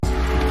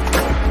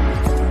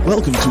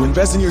Welcome to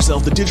Invest in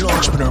Yourself, the Digital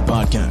Entrepreneur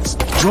Podcast.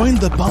 Join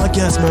the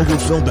podcast mogul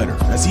Phil Better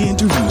as he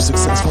interviews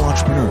successful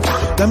entrepreneurs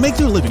that make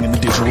their living in the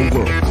digital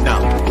world.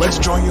 Now, let's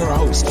join your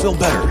host, Phil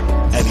Better,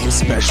 and his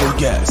special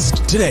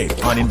guest today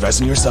on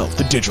Invest in Yourself,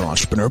 the Digital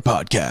Entrepreneur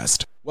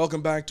Podcast.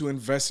 Welcome back to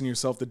Invest in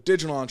Yourself, the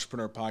Digital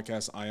Entrepreneur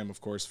Podcast. I am,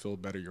 of course, Phil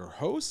Better, your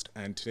host,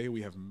 and today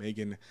we have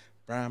Megan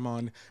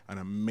Bramon, an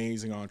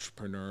amazing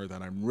entrepreneur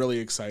that I'm really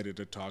excited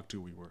to talk to.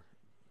 We were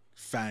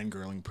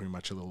fangirling pretty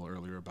much a little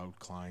earlier about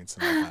clients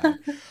and all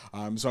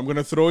that. So I'm going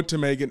to throw it to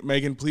Megan.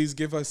 Megan, please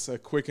give us a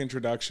quick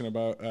introduction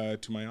about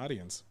to my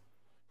audience.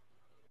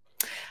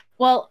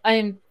 Well,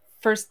 I'm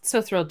first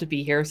so thrilled to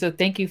be here. So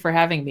thank you for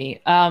having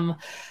me. I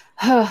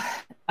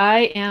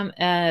am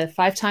a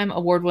 5-time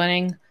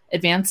award-winning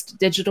advanced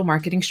digital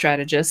marketing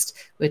strategist,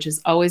 which is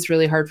always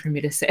really hard for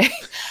me to say.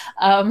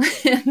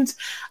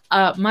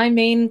 My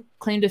main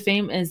claim to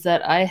fame is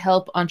that I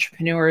help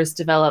entrepreneurs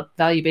develop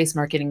value-based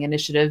marketing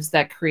initiatives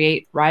that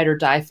create ride or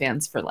die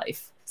fans for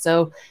life.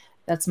 So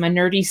that's my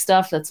nerdy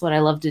stuff. That's what I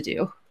love to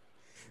do.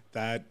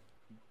 That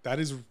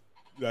is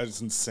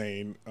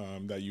insane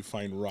that you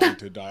find ride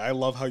to die. I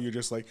love how you're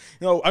just like,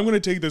 I'm going to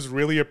take this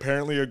really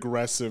apparently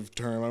aggressive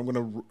term. I'm going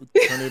to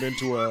turn it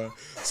into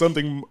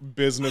something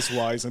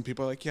business-wise. And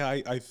people are like,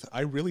 yeah,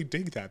 I really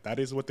dig that. That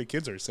is what the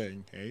kids are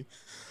saying, hey?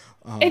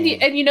 And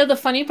the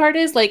funny part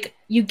is, like,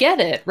 you get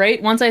it, right?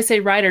 Once I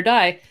say ride or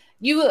die,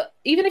 you,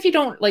 even if you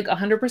don't like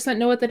 100%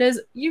 know what that is,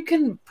 you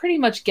can pretty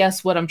much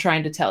guess what I'm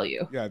trying to tell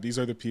you. Yeah, these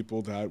are the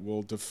people that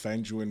will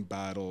defend you in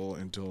battle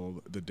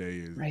until the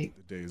day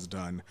is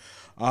done.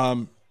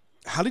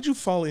 How did you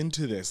fall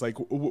into this? Like,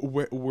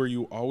 were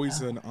you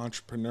always an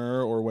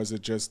entrepreneur, or was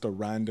it just a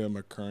random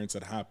occurrence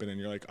that happened and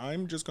you're like,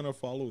 I'm just going to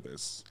follow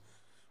this?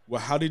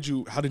 Well, how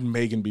did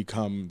Megan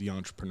become the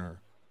entrepreneur?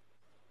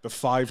 The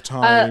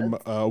 5-time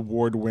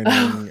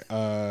award-winning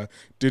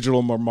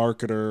digital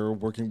marketer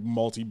working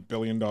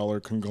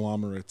multi-billion-dollar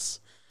conglomerates.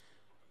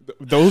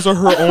 Those are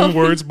her own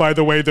words, by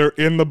the way. They're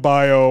in the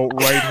bio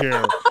right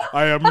here.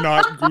 I am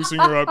not goosing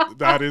her up.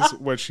 That is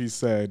what she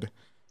said.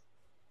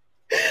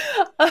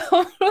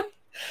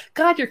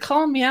 God, you're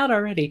calling me out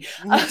already.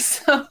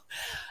 So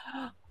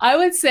I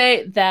would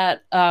say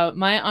that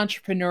my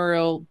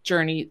entrepreneurial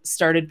journey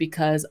started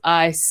because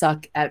I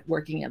suck at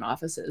working in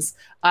offices.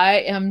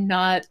 I am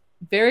not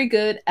very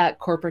good at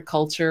corporate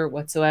culture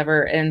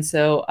whatsoever. And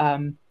so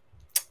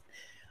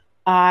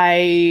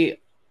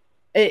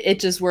it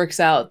just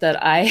works out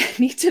that I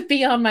need to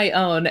be on my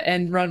own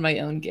and run my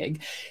own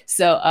gig.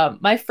 So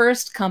my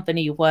first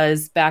company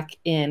was back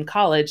in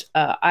college.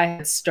 I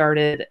had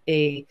started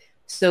a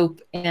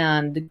soap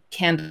and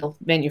candle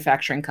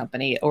manufacturing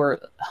company, or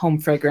home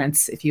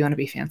fragrance, if you want to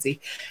be fancy.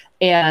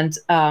 And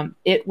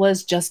it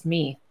was just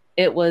me.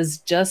 It was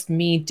just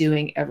me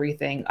doing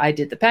everything. I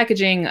did the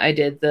packaging, I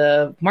did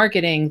the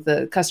marketing,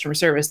 the customer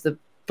service, the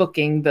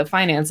booking, the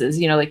finances,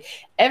 like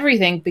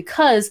everything,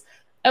 because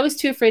I was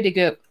too afraid to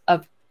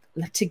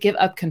give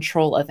up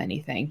control of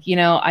anything.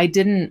 I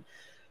didn't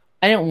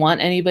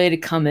want anybody to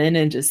come in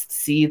and just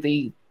see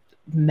the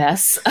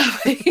mess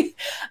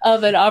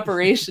of an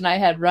operation I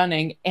had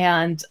running.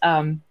 And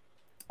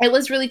it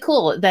was really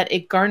cool that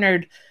it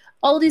garnered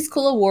all these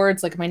cool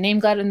awards. Like, my name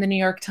got in the New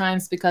York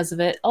Times because of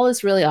it, all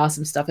this really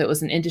awesome stuff. It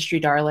was an industry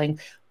darling,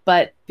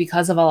 but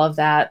because of all of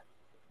that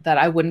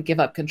I wouldn't give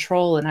up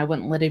control and I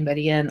wouldn't let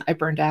anybody in, I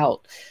burned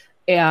out.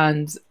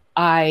 And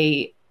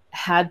I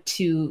had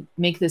to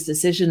make this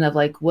decision of,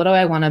 like, what do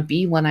I want to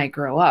be when I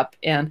grow up?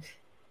 And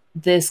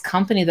this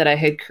company that I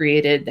had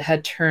created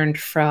had turned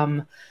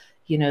from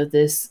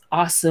this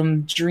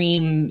awesome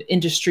dream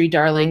industry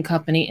darling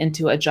company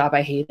into a job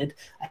I hated.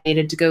 I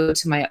hated to go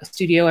to my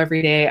studio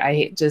every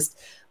day.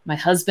 My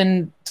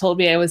husband told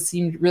me I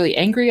seemed really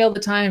angry all the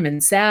time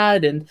and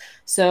sad. And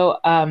so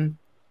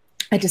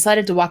I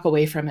decided to walk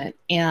away from it,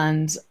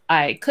 and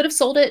I could have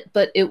sold it,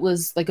 but it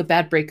was like a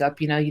bad breakup.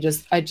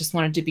 I just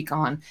wanted to be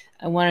gone.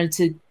 I wanted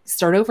to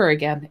start over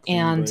again.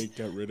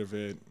 Get rid of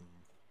it.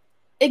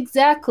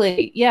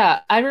 Exactly. Yeah.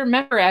 I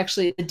remember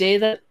actually the day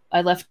that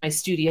I left my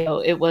studio,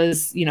 it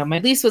was, my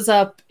lease was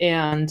up,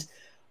 and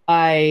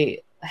I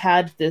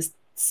had this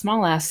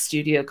small ass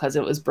studio because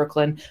it was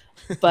Brooklyn,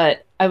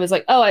 but I was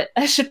like, oh,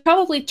 I should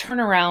probably turn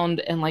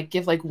around and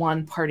give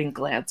one parting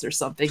glance or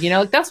something.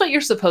 That's what you're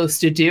supposed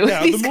to do.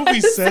 Yeah, the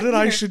movie said it.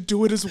 I should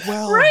do it as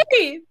well.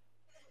 Right.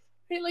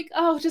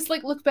 Just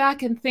look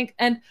back and think.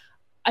 And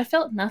I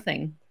felt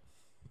nothing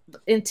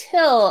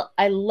until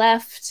I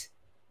left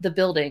the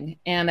building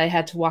and I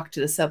had to walk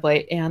to the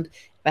subway. And if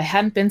I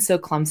hadn't been so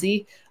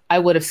clumsy, I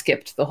would have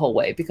skipped the whole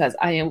way, because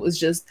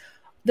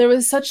there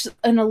was such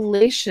an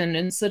elation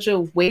and such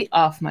a weight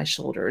off my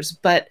shoulders.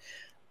 But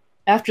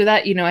after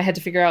that, I had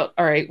to figure out,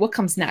 all right, what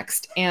comes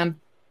next? And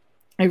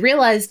I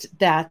realized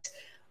that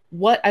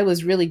what I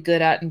was really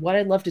good at and what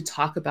I love to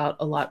talk about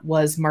a lot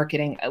was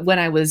marketing. When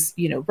I was,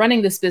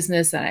 running this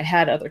business and I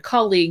had other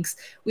colleagues,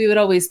 we would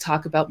always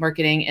talk about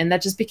marketing, and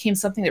that just became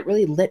something that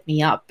really lit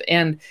me up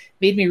and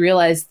made me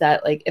realize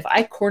that, like, if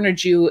I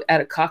cornered you at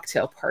a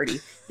cocktail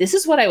party, this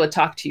is what I would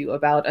talk to you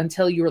about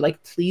until you were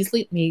like, please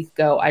let me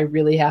go. I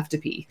really have to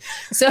pee.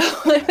 So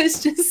it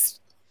was just,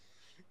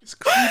 this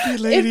creepy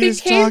lady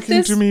is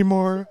talking to me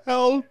more.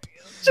 Help.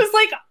 Just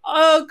like,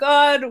 oh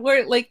God,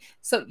 we're like,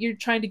 so you're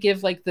trying to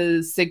give like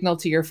the signal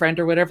to your friend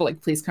or whatever,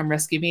 like, please come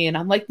rescue me. And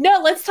I'm like,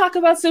 no, let's talk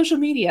about social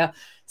media.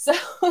 So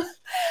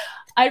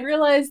I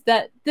realized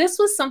that this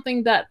was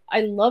something that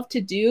I love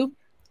to do.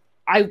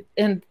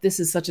 And this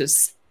is such a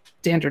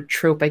standard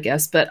trope, I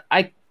guess, but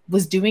I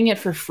was doing it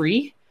for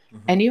free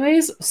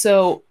anyways.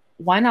 So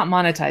why not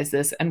monetize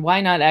this? And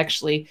why not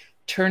actually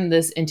turn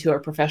this into a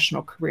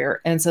professional career?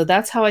 And so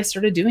that's how I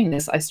started doing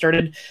this. I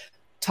started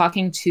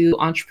talking to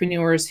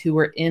entrepreneurs who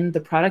were in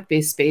the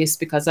product-based space,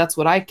 because that's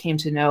what I came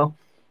to know,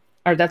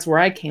 or that's where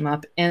I came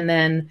up. And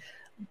then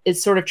it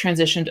sort of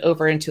transitioned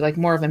over into like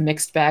more of a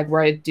mixed bag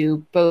where I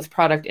do both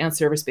product and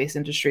service-based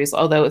industries,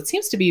 although it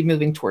seems to be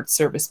moving towards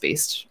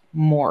service-based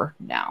more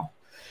now.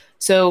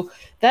 So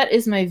that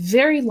is my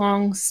very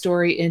long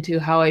story into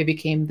how I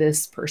became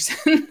this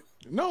person.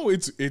 No,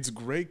 it's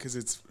great because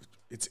it's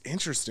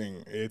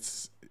interesting.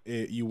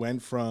 You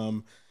went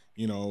from,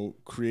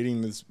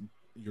 creating this,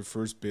 your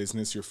first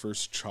business, your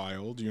first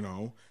child,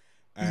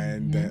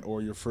 and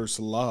or your first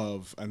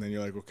love, and then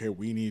you're like, okay,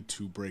 we need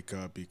to break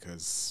up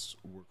because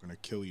we're gonna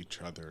kill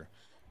each other,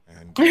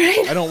 and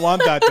I don't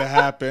want that to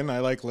happen. I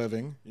like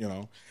living,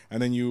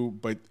 and then you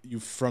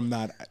from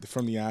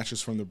the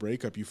ashes, from the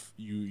breakup,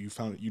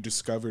 you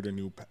discovered a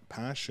new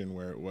passion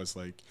where it was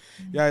like,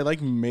 yeah, I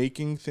like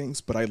making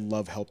things, but I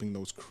love helping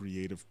those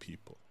creative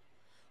people.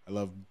 I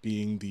love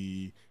being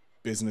the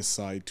business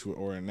side to,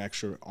 or an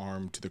extra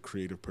arm to the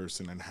creative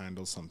person, and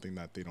handle something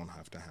that they don't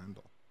have to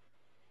handle.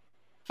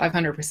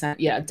 500%.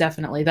 Yeah,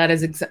 definitely. That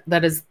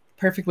is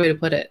perfect way to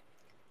put it.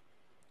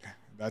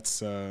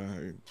 That's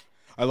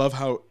I love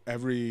how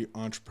every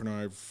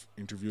entrepreneur I've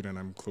interviewed, and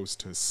I'm close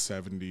to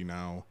 70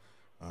 now,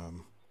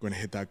 going to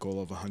hit that goal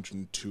of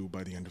 102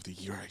 by the end of the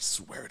year. I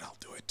swear it, I'll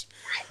do it.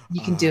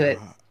 You can do it.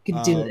 You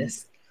can do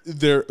this.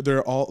 They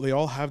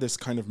all have this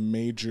kind of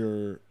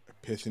major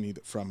epiphany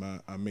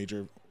from a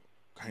major,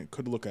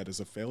 could look at as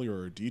a failure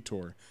or a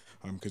detour,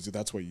 because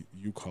that's what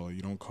you call it.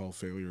 You don't call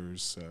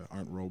failures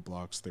aren't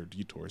roadblocks, they're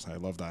detours. I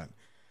love that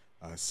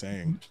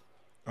saying.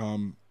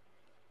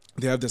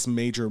 They have this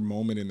major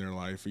moment in their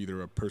life,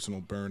 either a personal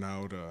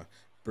burnout,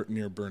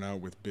 near burnout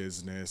with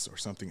business or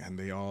something, and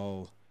they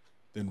all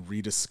then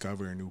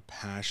rediscover a new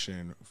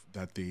passion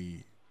that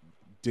they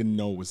didn't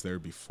know was there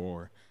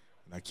before,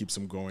 and that keeps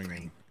them going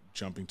and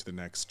jumping to the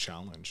next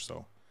challenge.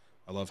 So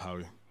I love how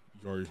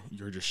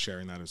you're just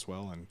sharing that as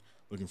well, and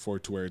looking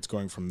forward to where it's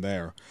going from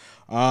there.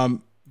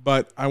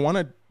 But I want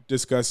to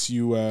discuss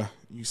you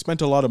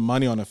spent a lot of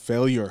money on a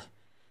failure.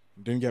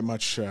 You didn't get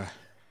much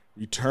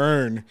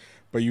return,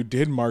 but you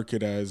did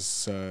market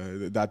as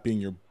that being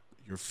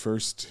your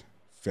first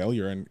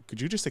failure. And could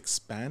you just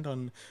expand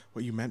on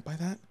what you meant by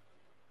that?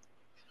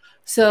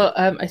 So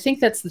I think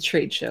that's the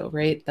trade show,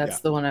 right? That's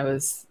the one I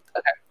was...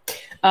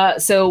 Okay.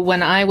 So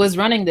when I was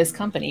running this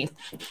company,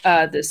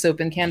 the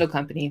soap and candle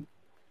company,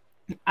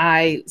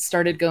 I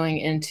started going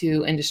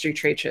into industry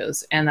trade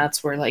shows, and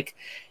that's where like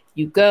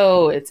you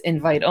go, it's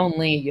invite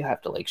only, you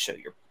have to like show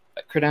your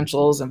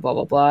credentials and blah,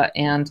 blah, blah.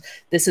 And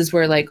this is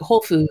where like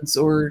Whole Foods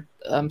or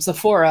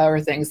Sephora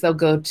or things, they'll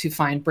go to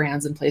find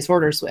brands and place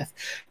orders with.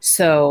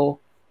 So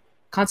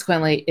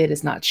consequently, it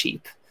is not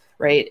cheap,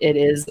 right? It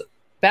is,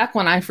 back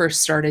when I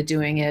first started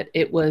doing it,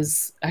 it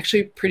was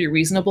actually pretty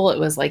reasonable. It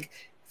was like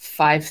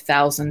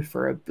 $5,000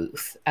 for a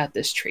booth at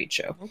this trade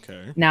show.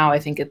 Okay. Now I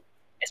think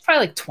it's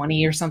probably like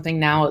 20 or something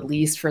now, at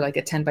least, for like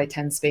a 10 by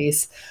 10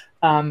 space.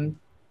 But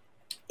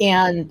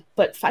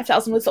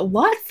 5,000 was a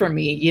lot for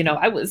me.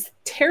 I was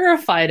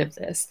terrified of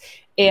this.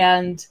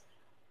 And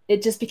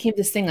it just became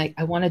this thing like,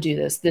 I want to do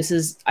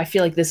this. I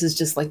feel like this is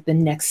just like the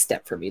next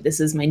step for me. This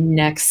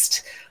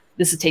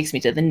takes me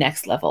to the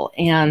next level.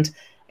 And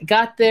I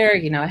got there,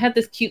 I had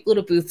this cute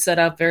little booth set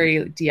up,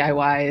 very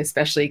DIY,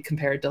 especially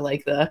compared to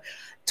like the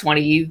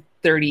 20,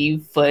 30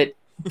 foot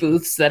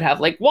booths that have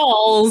like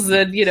walls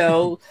and,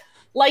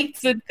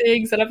 lights and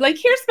things. And I'm like,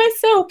 here's my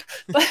soap.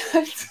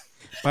 But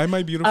buy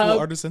my beautiful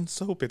artisan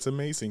soap. It's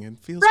amazing and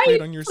feels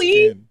great on your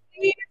skin.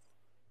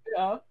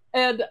 Yeah.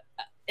 And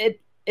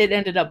it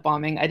ended up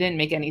bombing. I didn't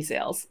make any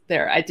sales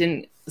there. I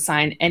didn't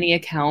sign any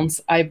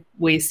accounts. I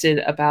wasted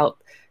about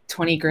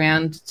 20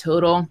 grand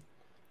total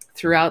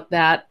throughout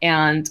that.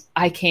 And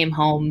I came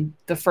home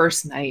the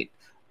first night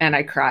and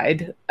I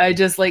cried. I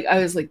was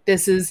like,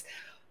 this is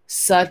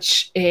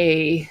such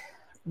a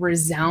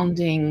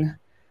resounding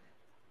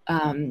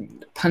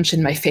punch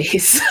in my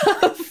face.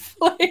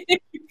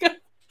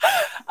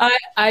 I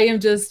am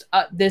just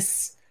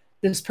this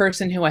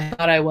person who I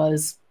thought I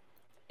was.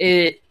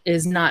 It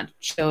is not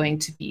showing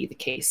to be the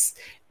case.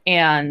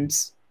 And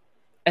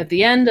at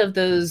the end of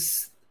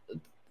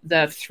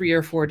that 3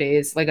 or 4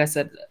 days, like I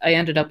said, I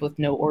ended up with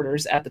no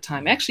orders at the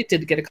time. I actually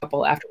did get a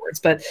couple afterwards,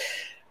 but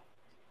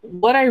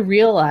what I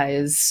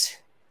realized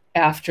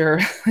after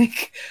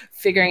like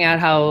figuring out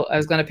how I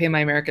was going to pay my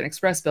American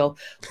Express bill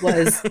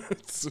was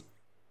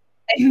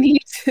I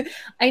need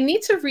I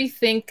need to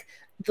rethink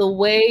the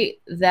way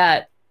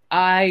that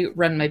I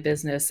run my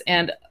business.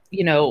 And,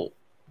 you know,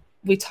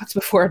 we talked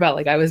before about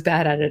like I was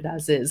bad at it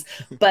as is,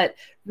 but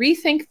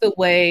rethink the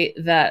way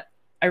that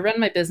I run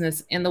my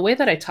business and the way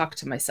that I talk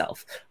to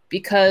myself,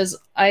 because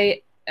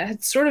I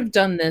had sort of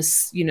done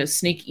this, you know,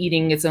 snake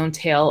eating its own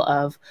tail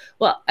of,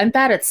 well, I'm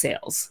bad at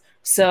sales.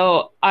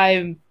 So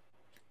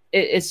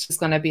it's just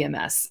going to be a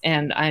mess.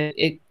 And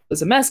it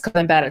was a mess because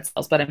I'm bad at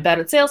sales, but I'm bad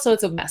at sales. So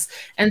it's a mess.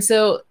 And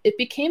so it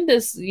became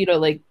this, you know,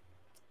 like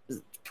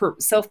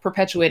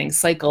self-perpetuating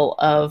cycle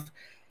of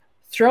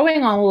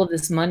throwing all of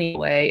this money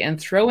away and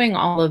throwing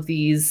all of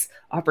these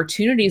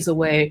opportunities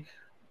away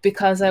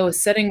because I was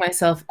setting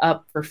myself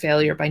up for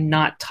failure by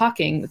not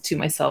talking to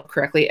myself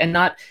correctly and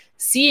not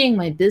seeing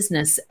my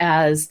business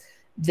as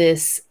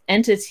this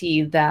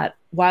entity that,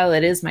 while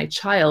it is my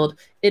child,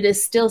 it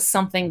is still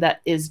something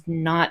that is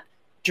not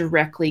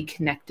directly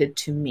connected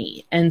to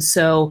me. And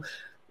so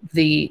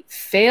the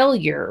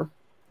failure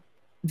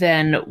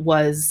then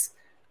was,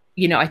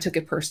 you know, I took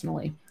it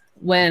personally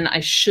when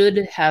I should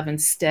have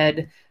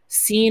instead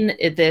seen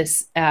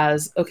this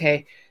as,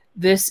 okay,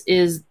 this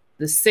is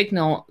the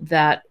signal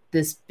that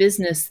this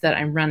business that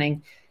I'm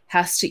running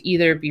has to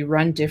either be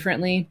run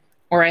differently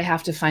or I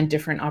have to find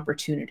different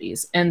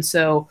opportunities. And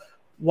so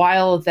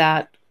while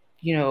that,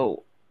 you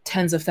know,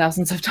 tens of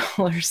thousands of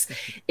dollars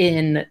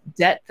in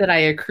debt that I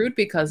accrued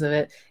because of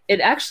it,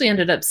 it actually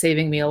ended up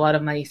saving me a lot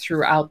of money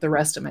throughout the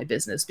rest of my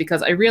business,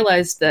 because I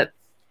realized that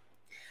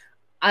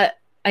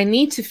I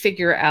need to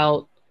figure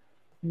out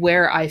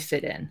where I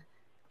fit in.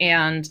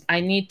 And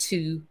I need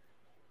to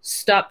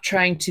stop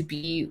trying to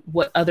be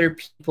what I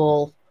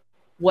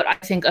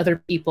think other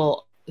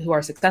people who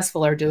are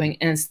successful are doing,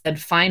 and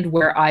instead find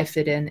where I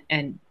fit in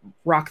and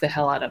rock the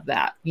hell out of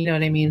that. You know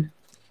what I mean?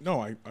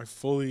 No, I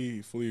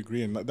fully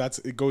agree, and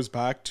it goes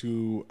back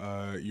to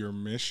your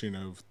mission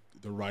of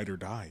the ride or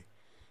die,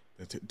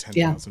 the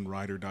 10,000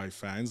 ride or die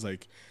fans.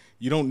 Like,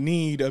 you don't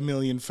need 1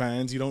 million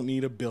fans, you don't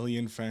need 1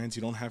 billion fans,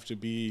 you don't have to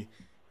be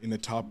in the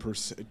top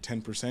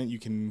 10%. You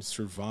can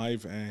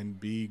survive and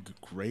be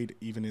great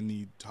even in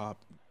the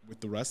top with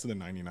the rest of the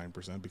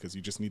 99%, because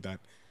you just need that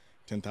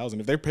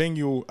 10,000. If they're paying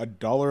you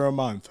 $1 a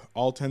month,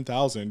 all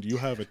 10,000, you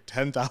have a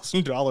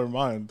 $10,000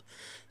 month.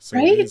 So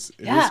right? it is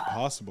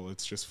possible.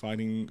 It's just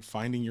finding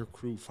your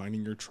crew,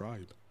 finding your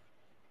tribe.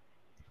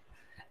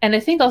 And I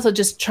think also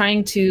just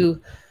trying to,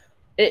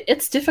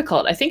 it's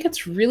difficult. I think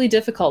it's really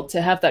difficult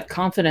to have that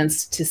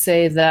confidence to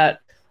say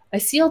that I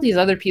see all these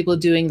other people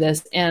doing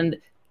this, and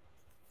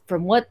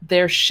from what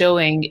they're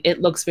showing,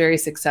 it looks very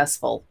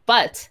successful.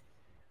 But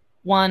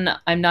one,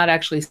 I'm not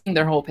actually seeing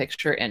their whole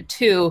picture. And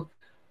two,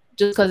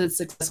 just because it's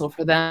successful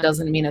for them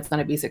doesn't mean it's going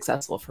to be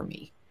successful for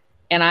me.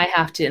 And I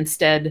have to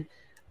instead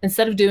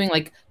of doing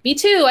like, me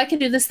too, I can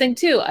do this thing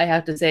too, I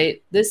have to say,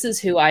 this is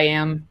who I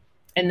am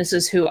and this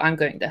is who I'm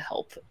going to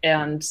help.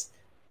 And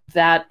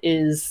that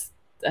is,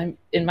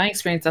 in my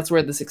experience, that's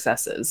where the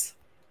success is.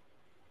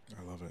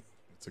 I love it.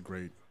 It's a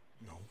great,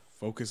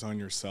 focus on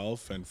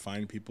yourself and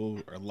find people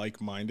who are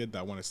like-minded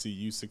that want to see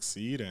you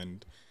succeed,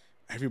 and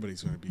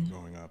everybody's going to be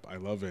going up. I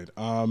love it.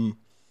 Let me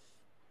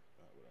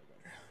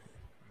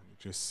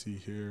just see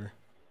here.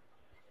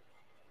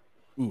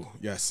 Ooh,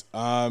 yes.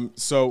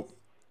 So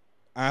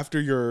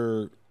after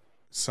your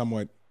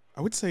somewhat,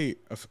 I would say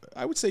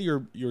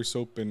your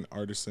soap and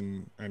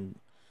artisan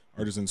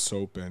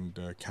soap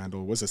and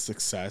candle was a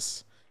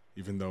success,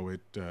 even though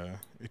it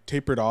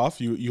tapered off.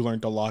 You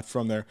learned a lot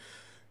from there.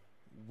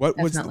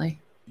 Definitely.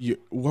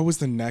 What was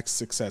the next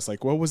success?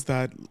 Like, what was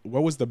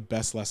the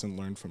best lesson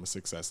learned from a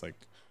success? Like,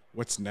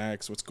 what's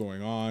next? What's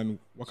going on?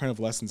 What kind of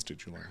lessons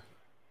did you learn?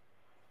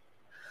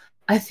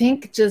 I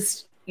think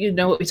just,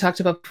 what we talked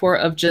about before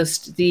of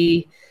just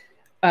the,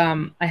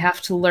 I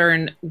have to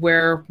learn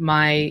where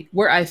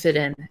I fit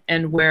in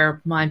and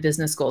where my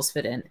business goals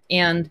fit in.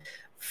 And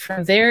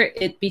from there,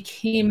 it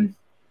became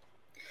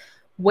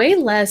way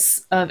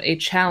less of a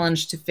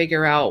challenge to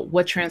figure out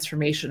what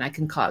transformation I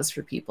can cause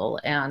for people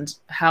and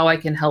how I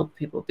can help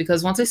people.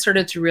 Because once I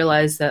started to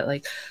realize that,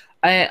 like,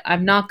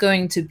 I'm not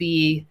going to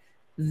be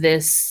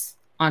this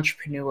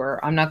entrepreneur,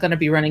 I'm not going to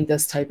be running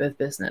this type of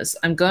business,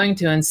 I'm going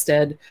to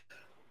instead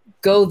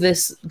go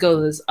this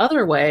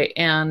other way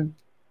and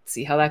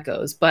see how that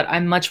goes. But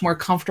I'm much more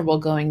comfortable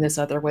going this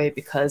other way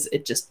because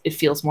it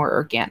feels more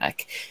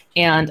organic.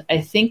 And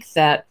I think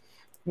that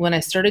when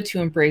I started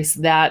to embrace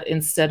that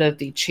instead of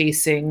the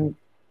chasing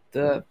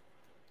the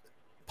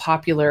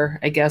popular,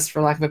 I guess,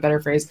 for lack of a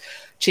better phrase,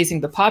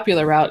 chasing the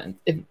popular route,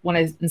 when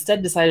I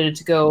instead decided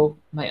to go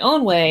my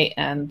own way,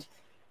 and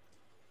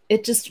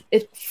it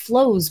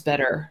flows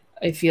better,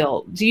 I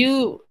feel. Do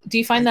you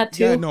find that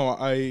too? Yeah, no,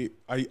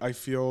 I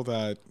feel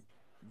that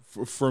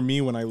for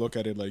me, when I look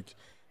at it, like,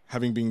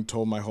 having been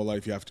told my whole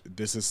life,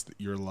 this is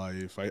your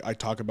life. I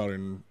talk about it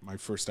in my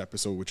first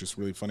episode, which is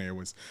really funny.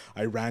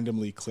 I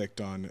randomly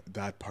clicked on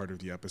that part of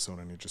the episode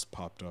and it just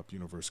popped up,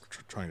 universe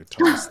trying to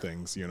tell us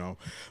things,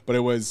 but it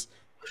was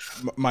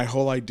my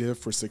whole idea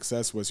for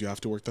success was you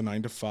have to work the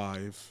 9 to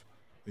 5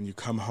 and you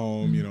come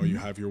home, you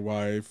have your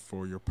wife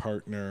or your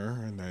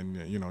partner, and then,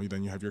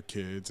 then you have your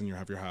kids and you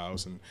have your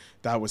house, and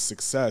that was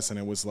success. And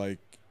it was like,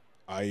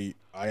 I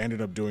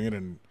ended up doing it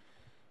and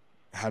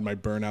had my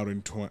burnout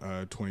in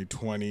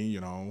 2020,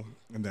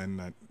 and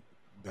then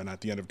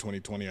at the end of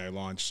 2020, I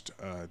launched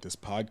this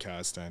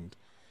podcast, and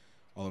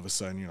all of a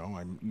sudden,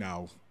 I'm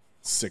now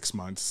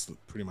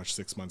pretty much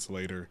 6 months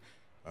later,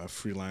 a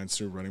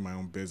freelancer, running my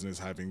own business,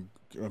 having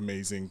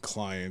amazing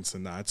clients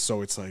and that.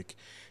 So it's like,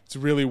 it's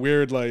really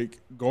weird, like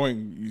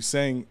you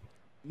saying,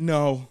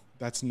 no,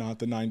 that's not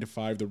the 9 to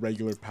 5. The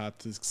regular path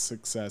to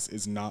success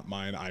is not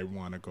mine. I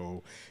want to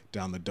go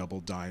down the double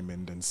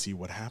diamond and see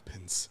what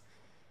happens.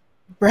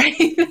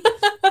 Right.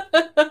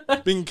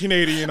 Being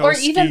Canadian, or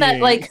skiing. Even that,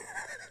 like,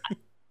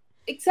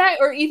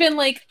 exactly, or even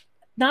like,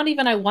 not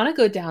even I want to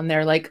go down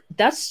there. Like,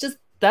 that's just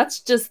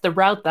the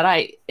route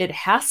that it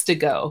has to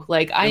go.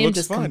 Like, I am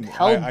just fun.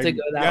 Compelled to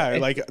go that way.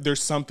 Yeah, like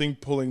there's something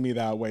pulling me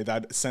that way,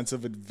 that sense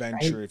of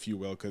adventure, right, if you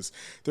will, because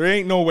there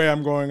ain't no way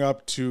I'm going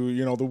up to,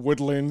 the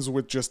woodlands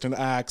with just an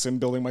axe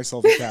and building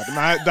myself a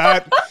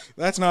cabin.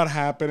 That's not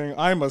happening.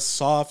 I'm a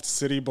soft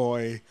city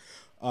boy.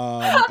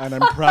 And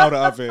I'm proud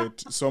of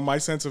it. So my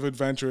sense of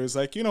adventure is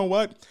like, you know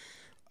what?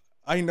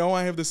 I know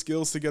I have the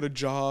skills to get a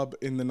job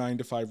in the 9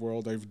 to 5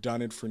 world. I've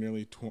done it for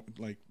nearly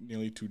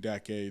 2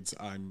 decades.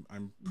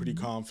 I'm pretty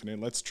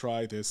confident. Let's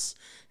try this,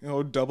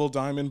 double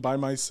diamond by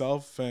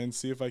myself and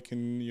see if I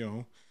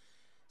can,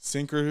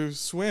 sink or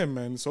swim.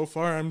 And so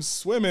far I'm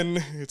swimming.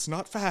 It's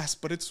not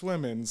fast, but it's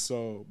swimming.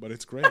 But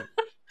it's great.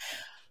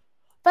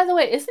 By the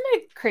way, isn't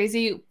it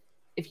crazy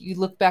if you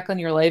look back on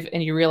your life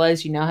and you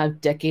realize you now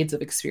have decades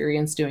of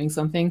experience doing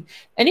something?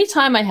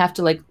 Anytime I have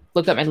to like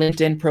look at my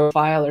LinkedIn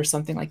profile or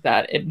something like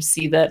that and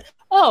see that,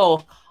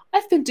 oh,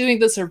 I've been doing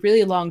this a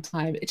really long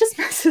time, it just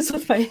messes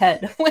with my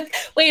head. Like,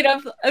 wait,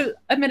 I'm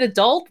an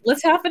adult?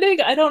 What's happening?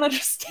 I don't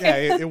understand.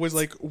 Yeah, it was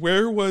like,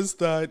 where was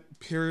that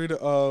period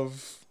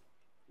of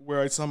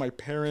where I saw my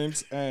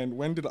parents, and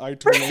when did I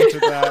turn into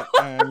that?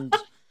 And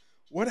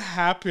what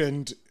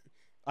happened?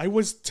 I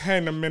was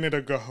 10 a minute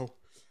ago.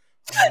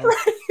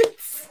 Right.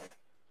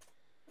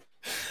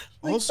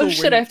 Like, also,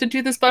 I have to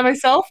do this by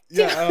myself?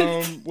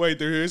 Yeah, wait,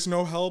 there is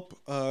no help.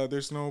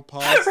 There's no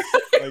pause.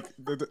 Like,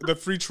 the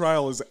free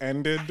trial is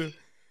ended.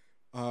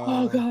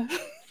 Oh, God.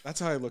 That's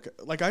how I look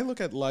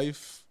at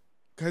life,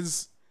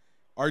 because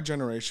our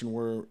generation,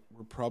 we're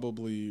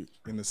probably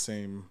in the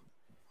same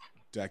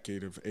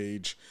decade of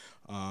age.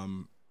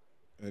 And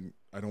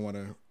I don't want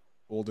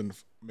to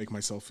make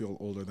myself feel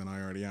older than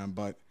I already am,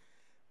 but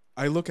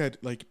I look at,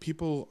 like,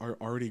 people are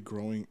already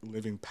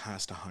living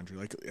past 100.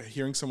 Like,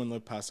 hearing someone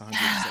live past 100,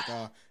 it's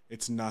like,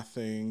 it's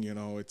nothing,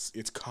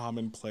 it's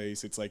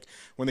commonplace. It's like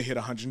when they hit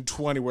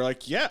 120, we're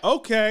like, yeah,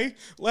 okay,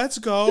 let's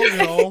go,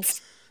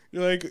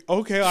 You're like,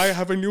 okay, I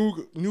have a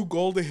new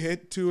goal to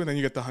hit too, and then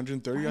you get the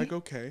 130, right. Like,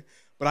 okay.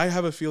 But I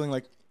have a feeling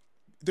like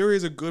there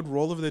is a good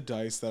roll of the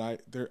dice that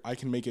I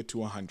can make it to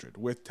 100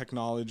 with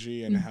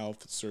technology and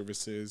health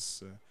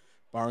services,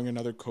 barring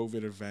another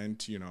COVID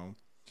event,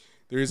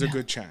 there is a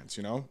good chance,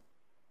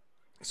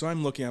 So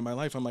I'm looking at my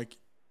life. I'm like,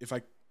 if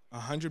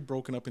 100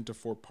 broken up into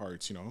 4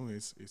 parts,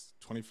 is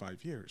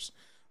 25 years.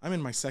 I'm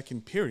in my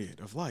second period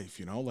of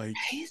life, like,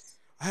 nice.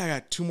 I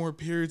got 2 more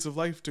periods of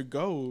life to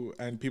go.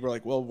 And people are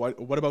like, well,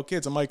 what about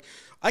kids? I'm like,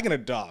 I can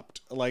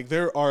adopt. Like,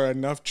 there are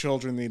enough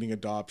children needing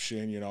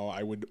adoption,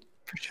 I would.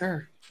 For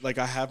sure. Like,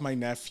 I have my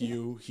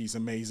nephew. He's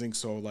amazing.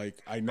 So, like,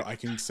 I know I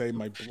can say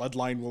my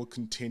bloodline will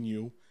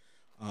continue.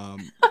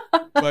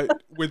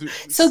 But with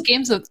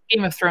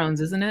Game of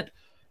Thrones, isn't it?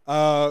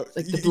 Like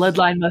the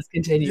bloodline must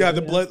continue. Yeah,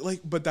 blood,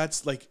 like, but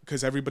that's like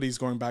because everybody's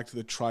going back to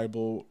the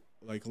tribal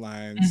like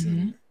lands,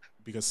 and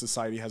because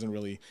society hasn't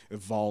really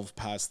evolved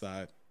past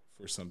that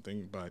for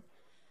something. But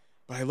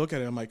I look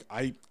at it, I'm like,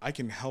 I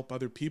can help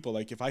other people.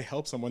 Like, if I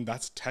help someone,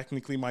 that's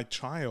technically my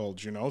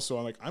child, So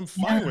I'm like, I'm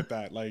fine with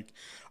that. Like,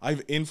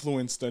 I've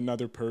influenced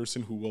another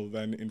person who will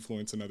then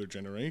influence another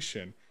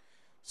generation.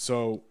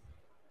 So.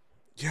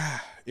 Yeah,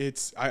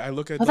 I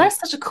look at. Well, that's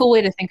such a cool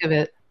way to think of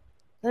it.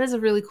 That is a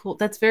really cool.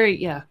 That's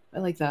very I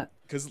like that.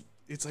 Because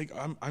it's like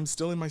I'm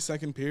still in my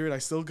second period. I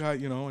still got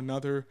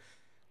another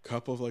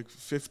couple of like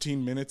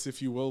 15 minutes,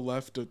 if you will,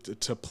 left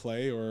to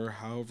play, or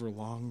however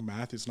long.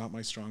 Math is not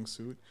my strong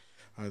suit.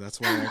 That's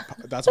why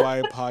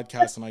I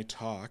podcast and I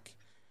talk.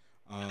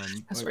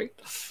 That's right.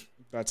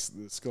 That's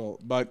the skill,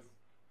 but.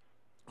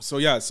 So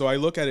I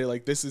look at it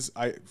like this is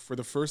for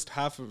the first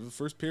half of the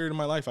first period of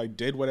my life, I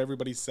did what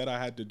everybody said I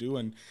had to do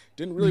and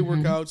didn't really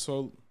work out.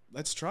 So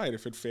let's try it.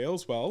 If it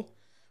fails, well,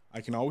 I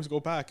can always go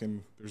back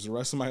and there's the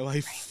rest of my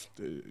life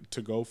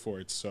to go for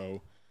it.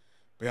 So,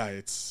 but yeah,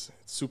 it's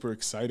super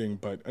exciting.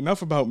 But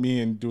enough about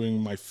me and doing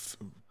my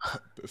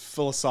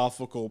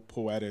philosophical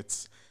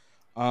poetics.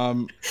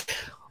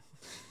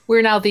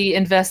 We're now the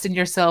Invest in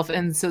Yourself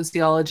and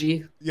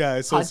Sociology Yeah,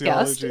 it's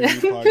podcast.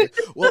 sociology podcast.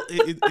 Well,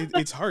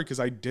 it's hard because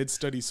I did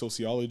study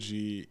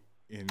sociology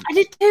in, I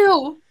did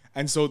too.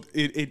 and so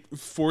it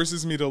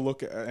forces me to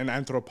look at an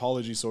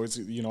anthropology. So it's,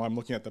 I'm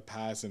looking at the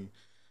past and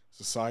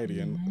society,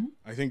 and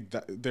I think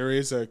that there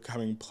is a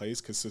coming place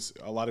because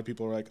a lot of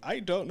people are like, I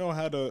don't know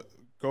how to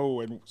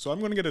go, and so I'm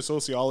going to get a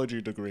sociology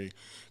degree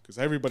because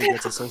everybody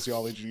gets a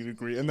sociology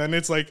degree, and then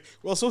it's like,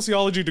 well,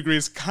 sociology degree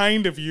is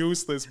kind of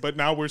useless, but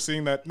now we're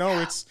seeing that no,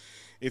 it's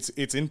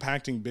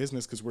impacting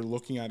business because we're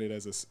looking at it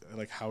as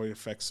like how it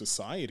affects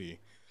society.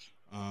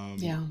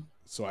 Yeah.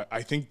 So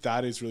I think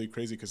that is really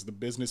crazy because the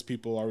business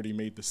people already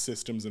made the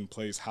systems in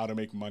place how to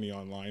make money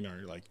online,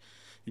 or like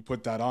you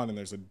put that on and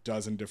there's a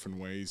dozen different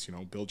ways,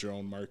 build your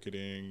own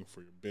marketing for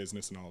your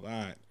business and all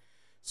that.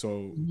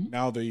 So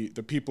now the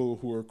people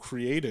who are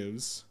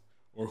creatives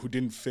or who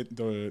didn't fit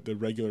the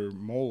regular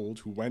mold,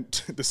 who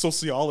went the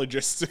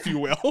sociologists, if you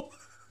will,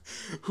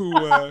 who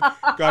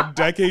got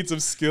decades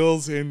of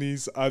skills in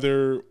these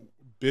other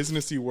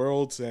businessy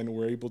worlds and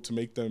were able to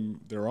make them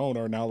their own,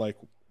 are now like,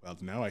 well,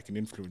 now I can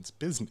influence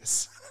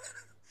business.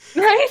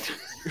 Right?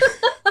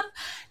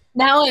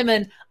 Now I'm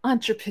an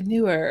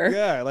entrepreneur.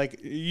 Yeah,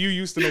 like you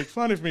used to make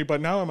fun of me, but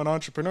now I'm an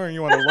entrepreneur and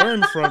you want to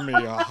learn from me.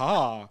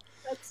 Aha.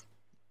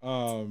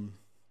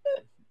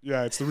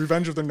 Yeah, it's the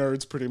revenge of the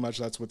nerds, pretty much.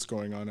 That's what's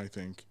going on, I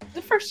think.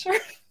 For sure.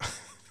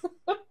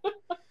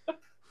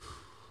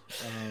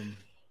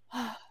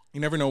 You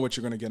never know what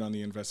you're going to get on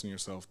the Invest in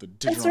Yourself, the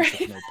Digital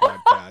Entrepreneur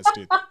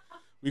podcast.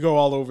 We go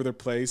all over the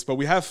place, but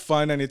we have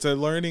fun, and it's a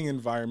learning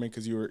environment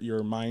because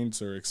your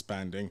minds are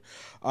expanding.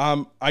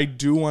 I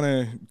do want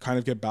to kind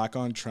of get back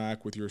on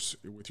track with your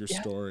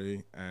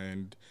story.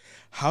 And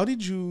how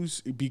did you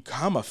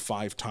become a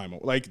 5-time,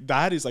 like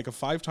that is like a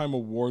 5-time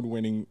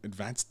award-winning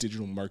advanced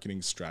digital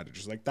marketing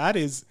strategist? Like that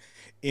is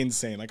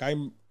insane. Like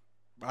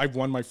I've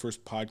won my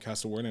first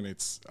podcast award, and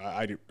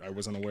I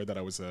wasn't aware that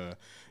I was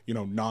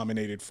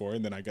nominated for it.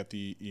 And then I got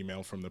the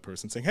email from the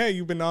person saying, "Hey,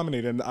 you've been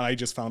nominated." And I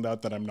just found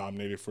out that I'm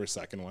nominated for a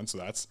second one. So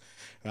that's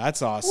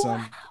awesome.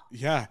 Wow.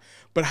 Yeah.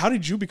 But how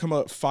did you become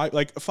a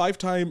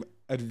 5-time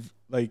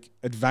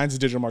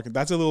advanced digital marketing?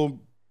 That's a little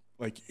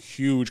like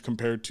huge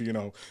compared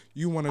to,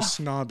 you won a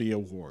snobby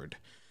award.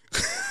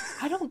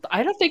 I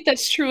don't think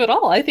that's true at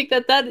all. I think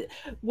that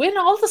win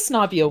all the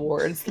snobby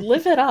awards,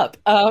 live it up.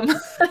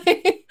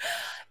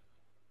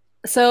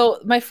 So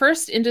my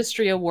first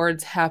industry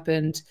awards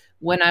happened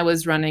when I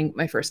was running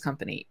my first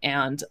company,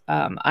 and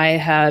I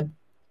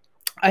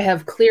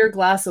have clear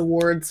glass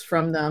awards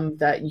from them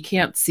that you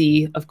can't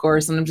see, of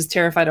course, and I'm just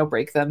terrified I'll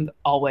break them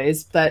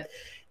always, but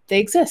they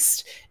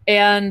exist.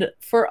 And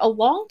for a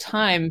long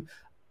time,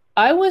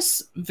 I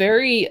was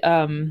very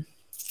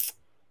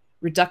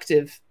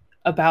reductive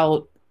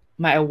about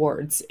my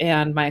awards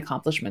and my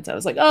accomplishments. I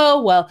was like,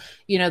 oh, well,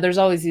 there's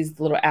always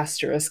these little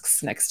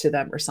asterisks next to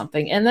them or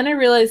something. And then I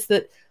realized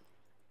that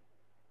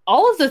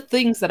all of the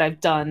things that I've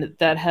done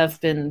that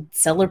have been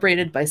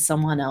celebrated by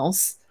someone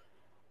else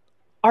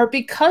are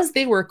because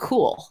they were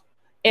cool.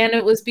 And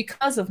it was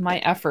because of my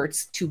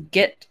efforts to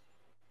get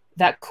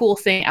that cool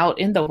thing out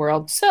in the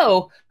world.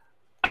 So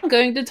I'm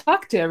going to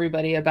talk to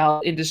everybody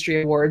about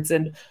industry awards,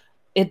 and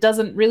it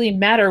doesn't really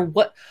matter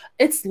what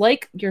it's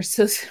like.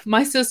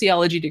 My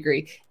sociology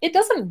degree, it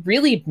doesn't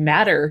really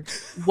matter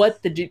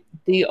what the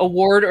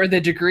award or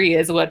the degree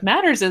is. What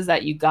matters is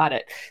that you got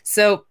it.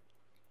 So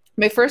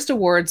my first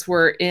awards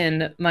were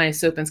in my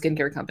soap and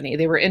skincare company.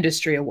 They were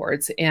industry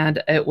awards,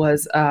 and it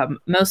was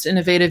most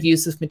innovative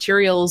use of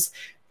materials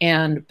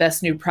and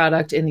best new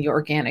product in the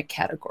organic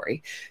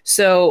category.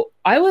 So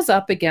I was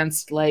up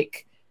against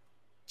like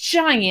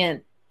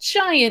giant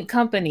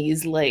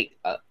companies like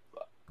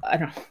I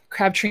don't know,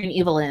 Crabtree and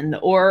Evelyn,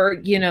 or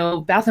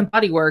Bath and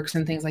Body Works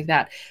and things like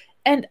that.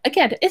 And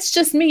again, it's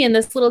just me in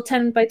this little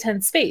 10 by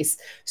 10 space.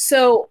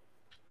 So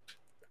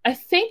I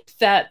think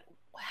that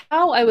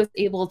how I was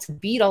able to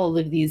beat all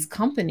of these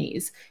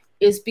companies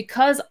is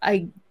because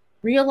I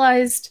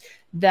realized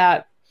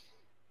that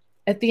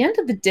at the end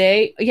of the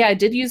day, yeah, I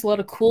did use a lot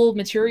of cool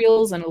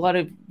materials and a lot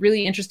of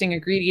really interesting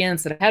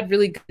ingredients, and I had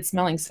really good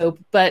smelling soap,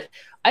 but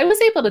I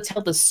was able to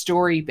tell the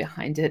story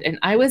behind it, and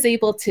I was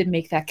able to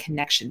make that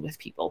connection with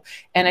people.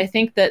 And I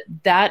think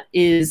that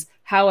is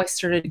how I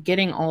started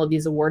getting all of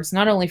these awards,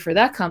 not only for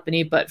that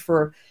company, but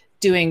for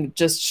doing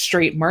just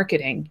straight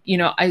marketing.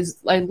 I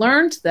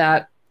learned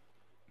that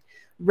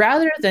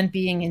rather than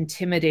being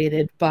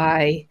intimidated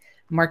by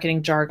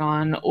marketing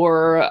jargon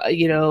or,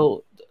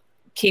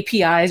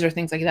 KPIs or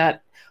things like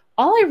that,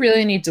 all I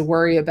really need to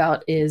worry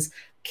about is,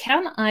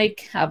 can I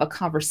have a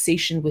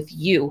conversation with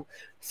you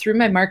through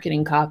my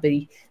marketing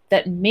copy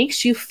that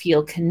makes you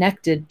feel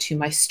connected to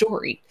my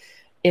story?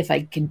 If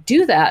I can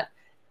do that,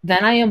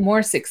 then I am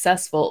more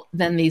successful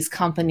than these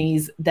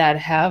companies that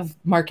have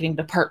marketing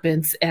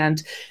departments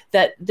and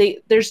that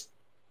there's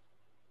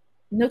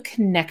no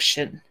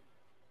connection.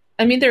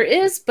 I mean, there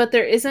is, but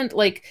there isn't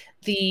like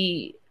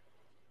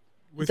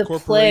with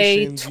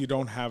corporations, you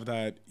don't have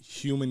that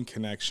human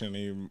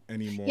connection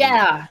anymore.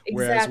 Yeah, exactly.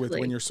 Whereas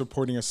when you're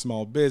supporting a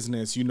small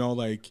business,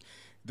 like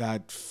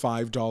that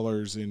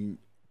 $5 in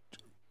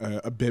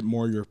a bit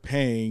more you're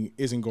paying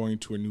isn't going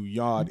to a new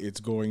yacht. It's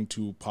going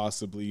to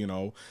possibly, you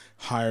know,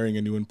 hiring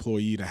a new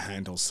employee to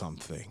handle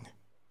something.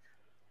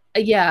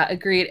 Yeah,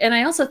 agreed. And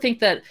I also think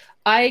that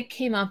I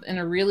came up in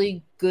a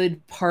really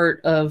good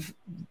part of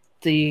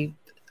the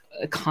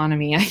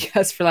economy, I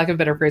guess, for lack of a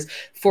better phrase,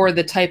 for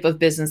the type of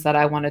business that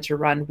I wanted to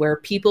run, where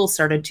people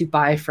started to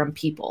buy from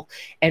people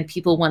and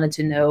people wanted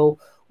to know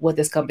what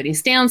this company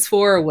stands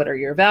for, what are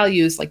your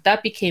values. Like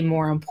that became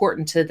more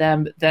important to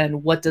them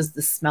than what does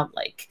this smell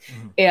like.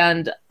 Mm-hmm.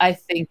 And I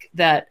think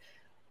that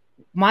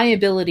my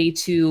ability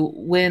to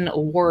win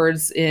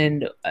awards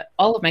in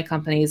all of my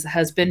companies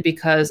has been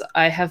because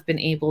I have been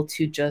able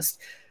to just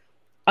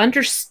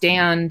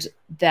understand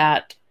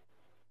that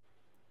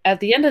at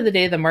the end of the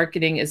day, the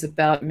marketing is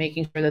about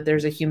making sure that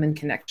there's a human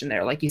connection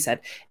there, like you said,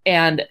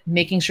 and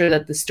making sure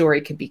that the story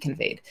can be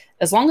conveyed.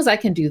 As long as I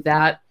can do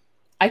that,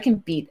 I can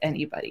beat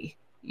anybody.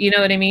 You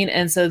know what I mean?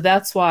 And so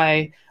that's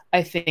why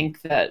I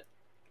think that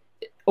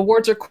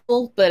awards are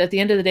cool, but at the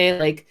end of the day,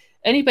 like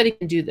anybody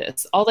can do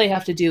this. All they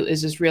have to do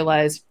is just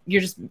realize you're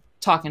just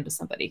talking to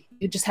somebody.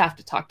 You just have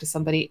to talk to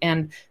somebody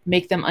and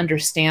make them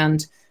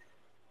understand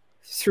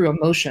through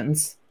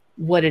emotions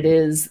what it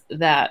is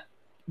that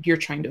you're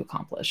trying to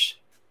accomplish.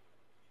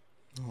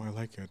 Oh, I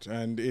like it.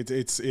 And it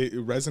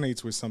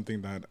resonates with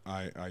something that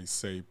I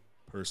say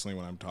personally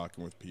when I'm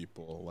talking with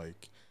people.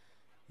 Like,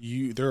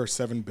 there are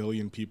 7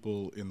 billion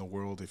people in the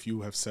world. If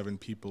you have 7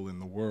 people in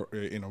the world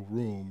in a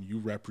room, you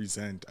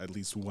represent at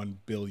least 1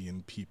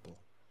 billion people,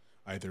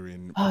 either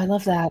in I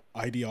love that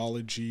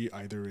ideology,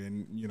 either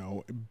in, you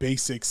know,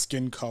 basic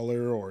skin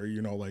color, or,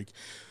 you know, like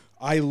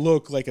I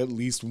look like at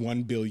least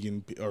 1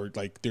 billion, or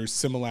like there's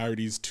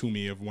similarities to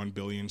me of 1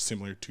 billion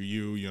similar to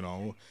you, you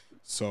know.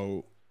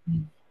 So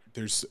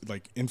there's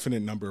like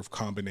infinite number of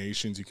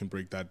combinations you can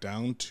break that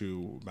down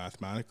to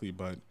mathematically,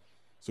 but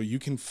so you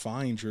can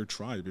find your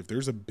tribe. If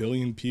there's 1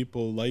 billion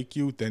people like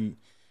you, then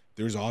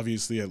there's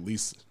obviously at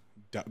least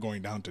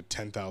going down to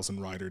 10,000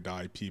 ride or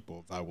die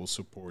people that will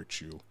support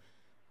you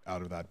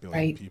out of that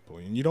billion people.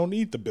 And you don't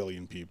need the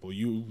billion people.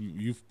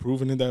 You've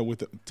proven that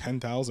with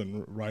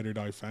 10,000 ride or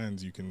die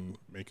fans, you can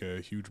make a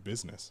huge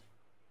business.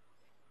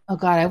 Oh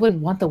God, I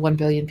wouldn't want the 1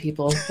 billion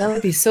people. That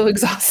would be so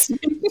exhausting.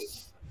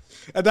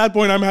 At that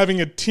point, I'm having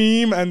a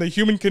team and the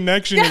human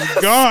connection is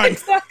gone.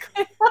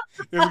 Exactly.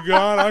 It's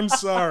gone. I'm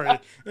sorry.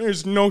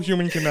 There's no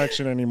human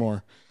connection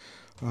anymore.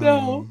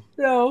 No.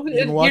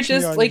 You're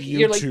just like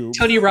you're like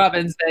Tony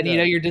Robbins. Then you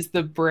know you're just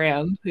the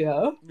brand.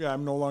 Yeah. Yeah,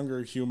 I'm no longer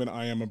a human.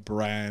 I am a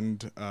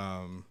brand.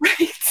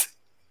 Right.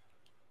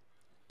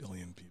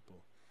 Billion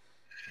people.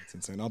 That's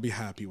insane. I'll be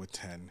happy with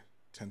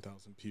 10,000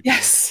 people.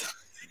 Yes.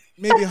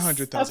 Maybe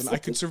 100,000. I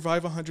could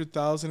survive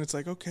 100,000. It's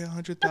like, okay,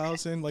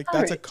 100,000. Like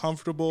that's a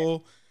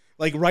comfortable.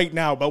 Like right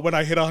now, but when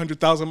I hit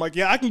 100,000, I'm like,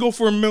 yeah, I can go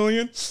for 1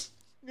 million.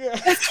 Yeah.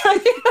 That's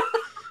right.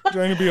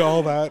 Trying to be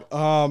all that.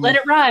 Let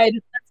it ride.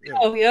 Let's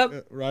go.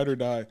 Yep. Ride or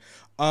die.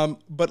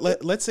 But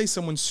let's say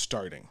someone's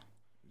starting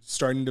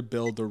to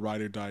build the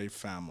ride or die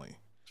family,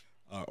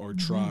 or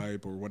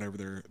tribe, or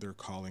whatever they're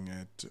calling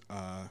it.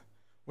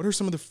 What are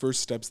some of the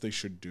first steps they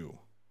should do?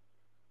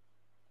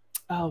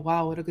 Oh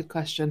wow, what a good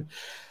question.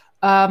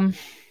 I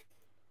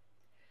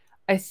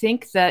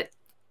think that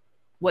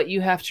what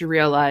you have to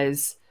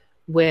realize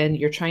when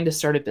you're trying to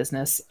start a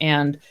business,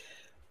 and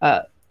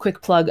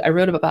quick plug, I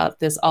wrote about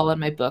this all in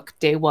my book,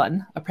 Day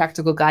One, A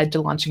Practical Guide to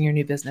Launching Your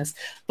New Business.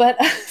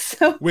 But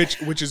so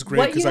which is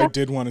great, because I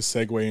did want to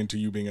segue into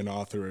you being an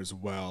author as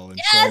well, and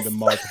showing the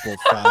multiple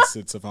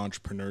facets of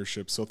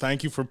entrepreneurship. So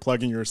thank you for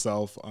plugging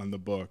yourself on the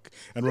book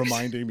and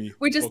reminding me.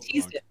 We just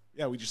teased it.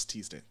 Yeah, we just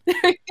teased it.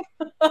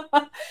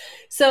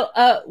 So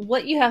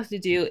what you have to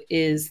do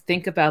is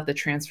think about the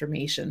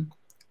transformation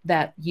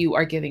that you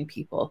are giving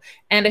people.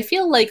 And I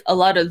feel like a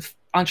lot of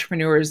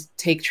entrepreneurs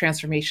take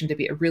transformation to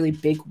be a really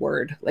big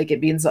word. Like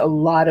it means a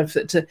lot of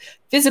to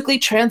physically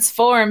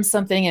transform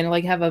something and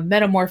like have a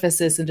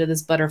metamorphosis into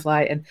this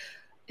butterfly. And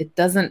it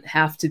doesn't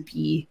have to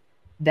be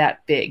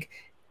that big.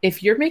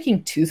 If you're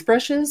making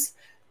toothbrushes,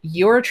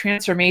 your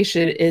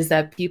transformation is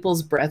that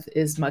people's breath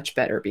is much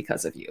better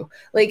because of you.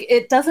 Like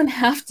it doesn't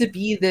have to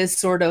be this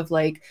sort of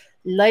like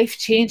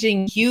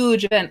life-changing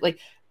huge event. Like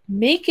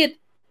make it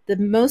the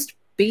most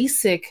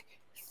basic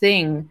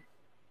thing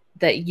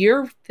that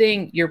your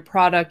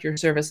product, your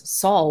service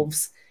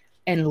solves,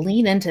 and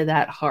lean into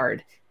that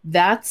hard.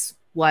 That's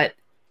what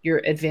your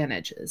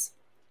advantage is.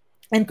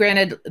 And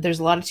granted,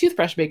 there's a lot of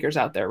toothbrush makers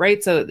out there,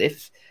 right? So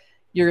if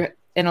you're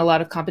in a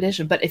lot of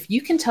competition, but if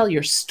you can tell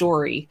your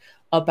story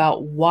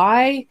about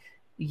why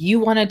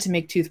you wanted to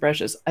make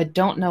toothbrushes. I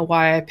don't know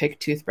why I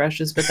picked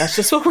toothbrushes, but that's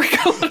just what we're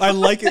going I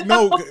like it.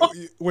 No,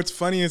 what's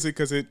funny is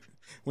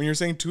when you're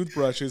saying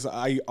toothbrushes,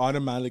 I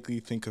automatically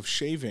think of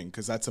shaving,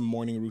 because that's a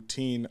morning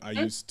routine I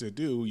used to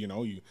do. You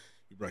know, you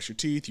brush your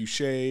teeth, you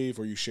shave,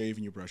 or you shave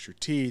and you brush your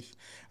teeth.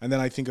 And then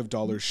I think of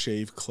Dollar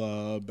Shave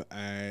Club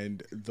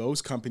and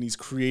those companies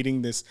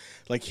creating this,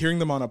 like hearing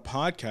them on a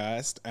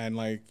podcast, and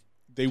like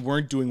they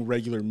weren't doing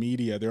regular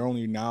media. They're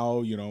only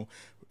now, you know,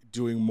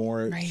 doing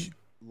more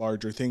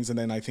larger things. And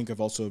then I think of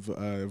also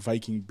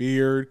Viking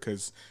beard,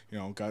 because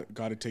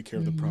got to take care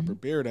of the proper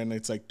beard. And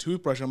it's like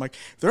toothbrush. I'm like,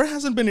 there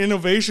hasn't been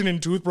innovation in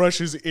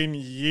toothbrushes in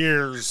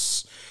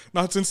years,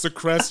 not since the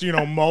Crest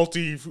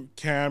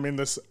multi-cam in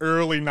the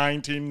early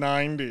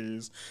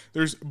 1990s.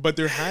 But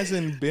there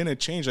hasn't been a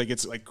change. Like,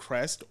 it's like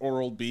Crest,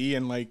 Oral-B,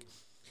 and like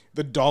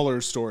the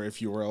dollar store,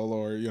 if you will,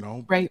 or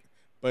right.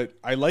 But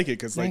I like it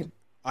because like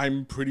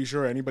I'm pretty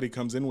sure anybody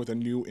comes in with a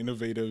new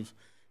innovative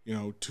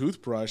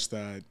toothbrush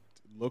that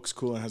looks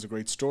cool and has a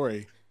great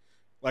story,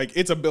 like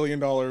it's $1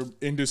 billion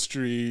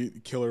industry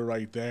killer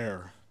right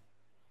there.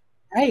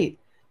 Right.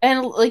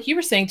 And like you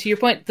were saying, to your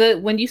point,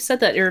 when you said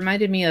that, it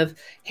reminded me of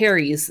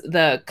Harry's,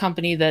 the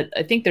company that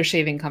I think they're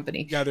shaving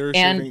company. Yeah, they're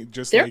shaving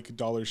just like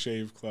Dollar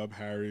Shave Club,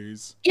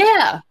 Harry's.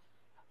 Yeah.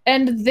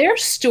 And their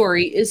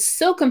story is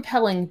so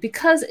compelling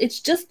because it's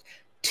just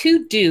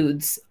two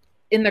dudes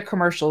in the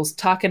commercials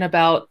talking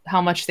about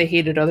how much they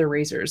hated other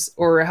razors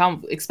or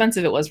how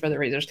expensive it was for the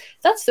razors.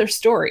 That's their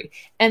story.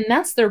 And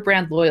that's their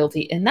brand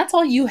loyalty. And that's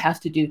all you have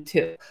to do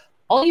too.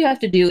 All you have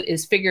to do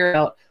is figure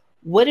out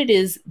what it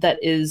is that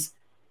is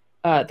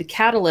the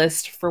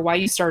catalyst for why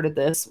you started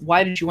this.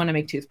 Why did you want to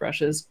make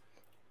toothbrushes?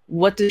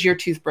 What does your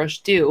toothbrush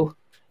do?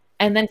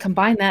 And then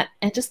combine that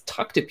and just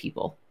talk to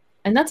people.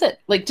 And that's it.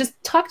 Like, just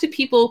talk to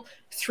people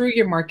through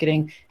your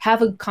marketing,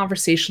 have a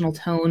conversational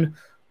tone,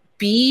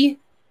 be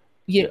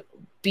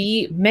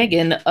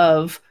Megan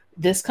of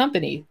this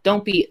company.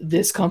 Don't be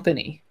this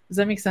company. Does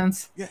that make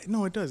sense? Yeah,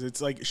 no, it does. It's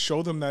like,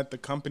 show them that the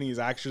company is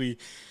actually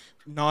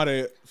not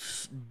a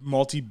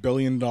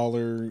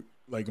multi-billion-dollar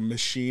like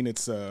machine.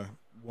 It's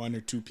one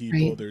or two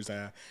people. Right.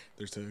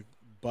 There's a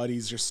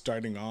buddies just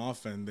starting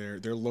off, and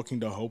they're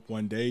looking to hope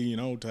one day,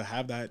 to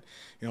have that,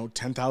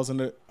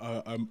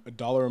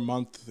 $10,000 a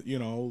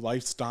month,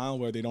 lifestyle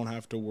where they don't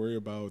have to worry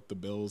about the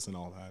bills and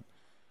all that.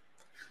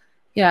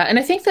 Yeah. And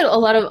I think that a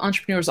lot of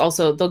entrepreneurs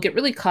also, they'll get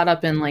really caught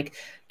up in like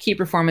key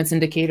performance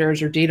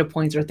indicators or data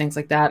points or things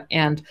like that.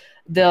 And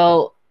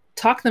they'll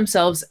talk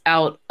themselves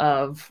out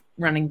of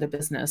running the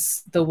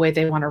business the way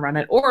they want to run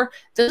it, or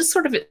they'll just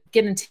sort of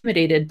get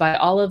intimidated by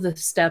all of the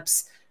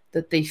steps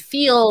that they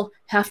feel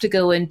have to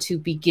go into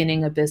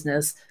beginning a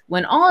business,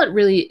 when all it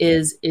really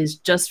is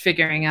just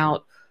figuring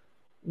out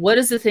what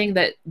is the thing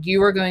that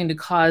you are going to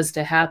cause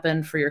to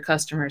happen for your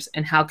customers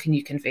and how can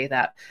you convey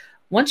that.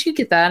 Once you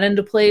get that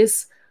into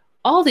place,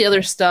 all the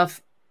other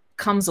stuff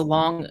comes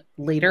along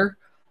later.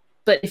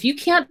 But if you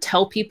can't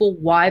tell people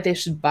why they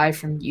should buy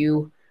from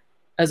you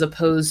as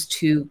opposed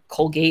to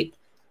Colgate,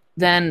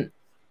 then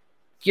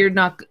you're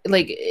not,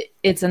 like,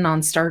 it's a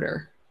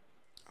non-starter.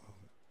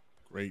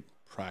 Great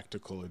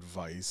practical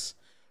advice.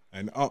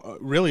 And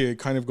really it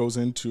kind of goes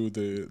into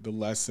the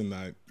lesson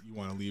that you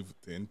want to leave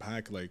the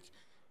impact. Like,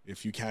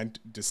 if you can't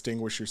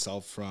distinguish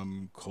yourself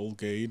from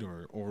Colgate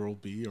or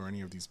Oral-B or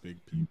any of these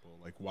big people,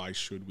 like, why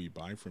should we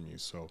buy from you?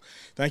 So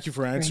thank you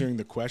for answering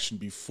the question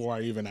before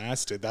I even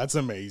asked it. That's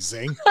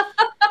amazing.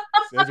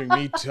 Saving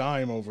me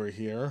time over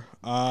here.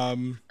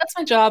 That's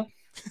my job.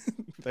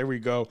 There we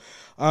go.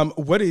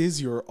 What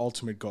is your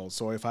ultimate goal?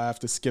 So if I have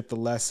to skip the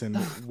lesson,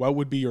 what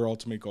would be your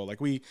ultimate goal? Like,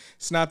 we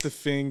snap the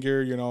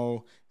finger,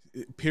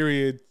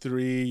 period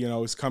 3,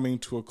 is coming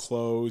to a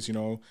close,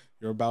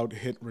 you're about to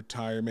hit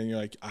retirement. You're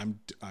like, I'm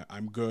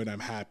good. I'm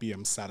happy.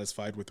 I'm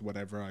satisfied with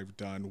whatever I've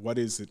done. What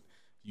is it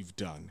you've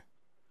done?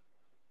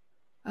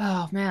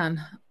 Oh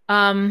man.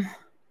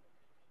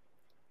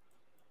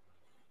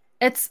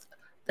 That's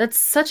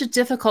such a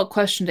difficult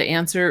question to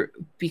answer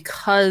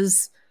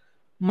because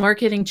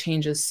marketing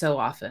changes so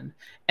often.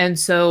 And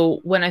so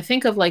when I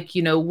think of like,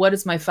 what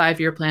is my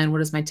 5-year plan? What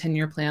is my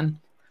 10-year plan?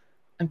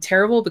 I'm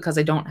terrible because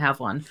I don't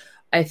have one.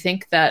 I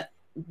think that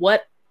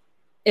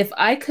if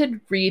I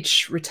could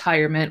reach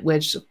retirement,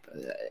 which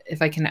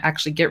if I can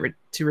actually get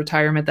to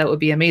retirement, that would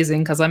be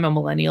amazing because I'm a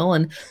millennial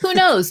and who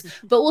knows,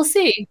 but we'll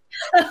see.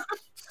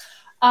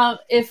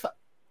 If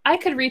I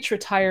could reach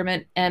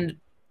retirement and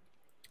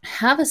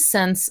have a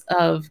sense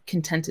of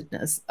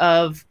contentedness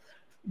of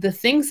the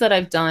things that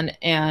I've done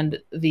and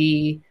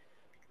the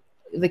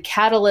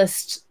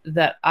catalyst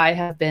that I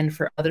have been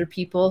for other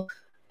people,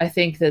 I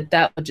think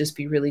that would just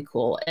be really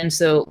cool. And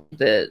so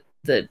the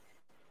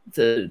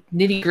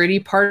nitty gritty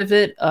part of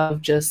it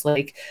of just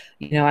like,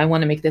 I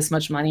want to make this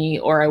much money,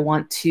 or I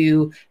want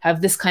to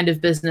have this kind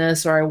of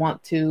business, or I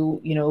want to,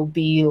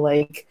 be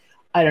like,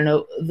 I don't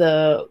know,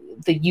 the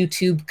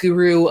YouTube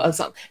guru of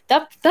something.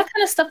 That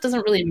kind of stuff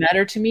doesn't really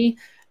matter to me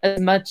as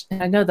much.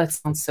 I know that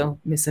sounds so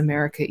Miss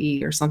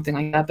America-y or something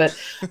like that, but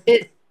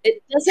it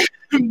doesn't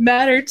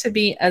matter to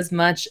me as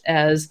much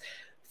as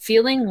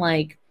feeling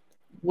like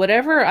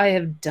whatever I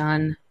have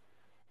done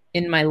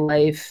in my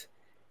life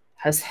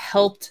has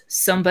helped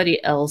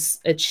somebody else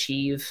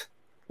achieve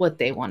what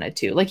they wanted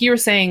to. Like you were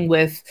saying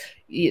with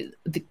the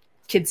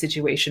kid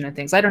situation and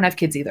things. I don't have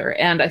kids either.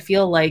 And I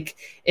feel like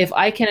if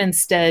I can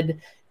instead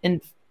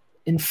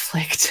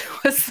inflict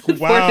what's the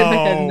word in my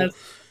head?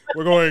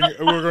 We're going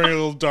a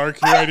little dark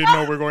here. I didn't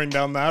know we're going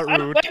down that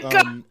route.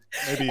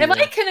 Maybe If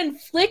I can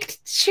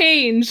inflict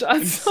change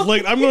on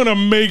like I'm gonna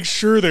make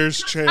sure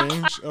there's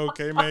change.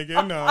 Okay,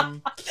 Megan.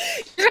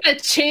 you're gonna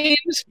change.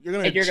 You're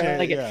gonna And you're gonna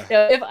like it. yeah. You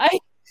know, if I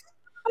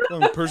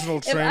Going personal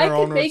if I trainer can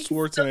Arnold make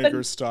Schwarzenegger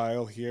someone-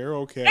 style here.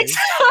 Okay.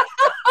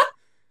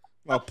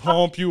 I'll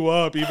pump you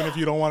up even if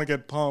you don't want to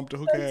get pumped.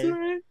 That's Okay.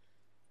 right.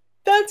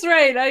 That's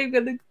right. I'm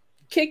gonna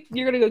kick.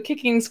 You're gonna go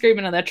kicking and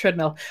screaming on that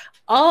treadmill.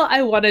 All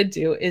I want to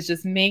do is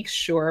just make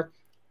sure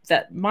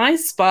that my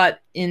spot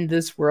in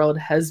this world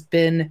has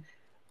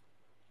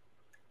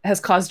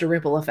caused a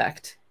ripple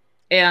effect.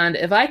 And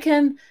if I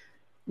can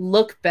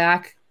look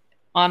back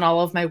on all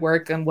of my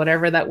work and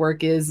whatever that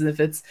work is, if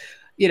it's,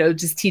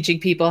 just teaching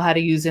people how to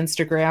use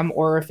Instagram,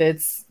 or if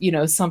it's,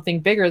 something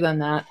bigger than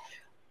that,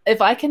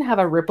 if I can have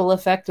a ripple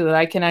effect that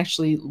I can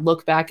actually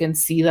look back and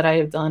see that I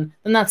have done,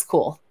 then that's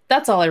cool.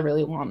 That's all I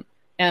really want.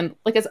 And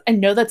like I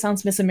know that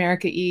sounds Miss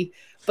America-y,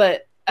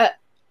 but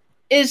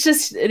it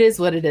is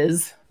what it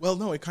is. Well,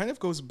 no, it kind of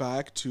goes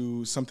back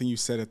to something you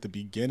said at the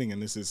beginning,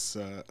 and this is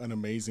an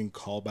amazing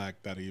callback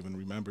that I even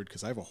remembered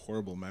because I have a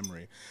horrible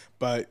memory.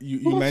 But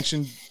you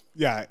mentioned,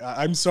 yeah,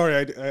 I'm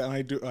sorry,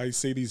 I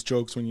say these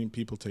jokes when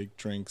people take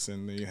drinks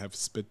and they have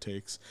spit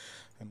takes,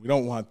 and we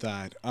don't want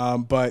that.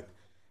 But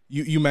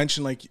you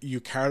mentioned like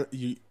you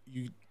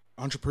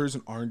entrepreneurs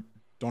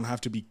don't have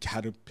to be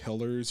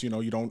caterpillars. You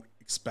don't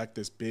expect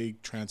this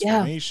big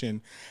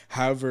transformation. Yeah.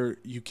 However,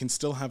 you can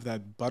still have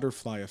that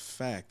butterfly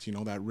effect,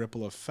 that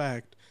ripple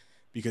effect,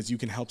 because you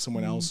can help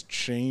someone else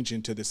change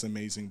into this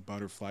amazing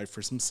butterfly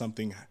for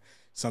something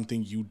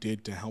you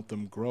did to help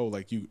them grow.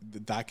 Like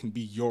that can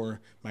be your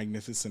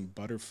magnificent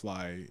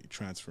butterfly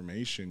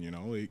transformation.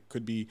 It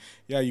could be,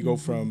 you go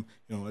from,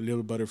 a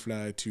little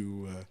butterfly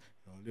to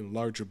a little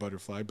larger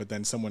butterfly, but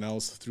then someone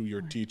else through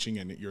your teaching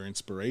and your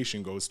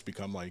inspiration goes to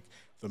become like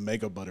the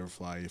mega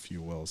butterfly, if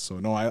you will. So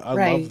no, I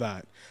love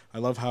that. I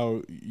love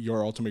how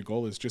your ultimate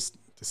goal is just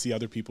to see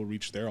other people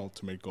reach their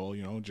ultimate goal,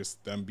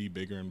 just them be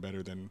bigger and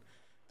better than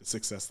the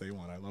success they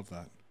want. I love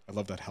that. I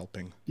love that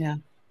helping. Yeah.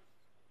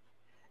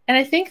 And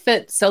I think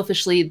that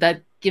selfishly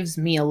that gives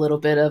me a little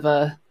bit of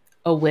a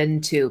win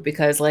too,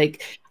 because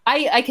like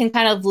I can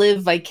kind of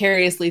live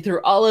vicariously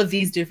through all of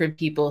these different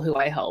people who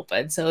I help.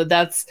 And so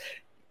that's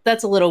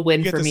a little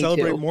win for me too. You get to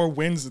celebrate more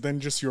wins than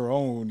just your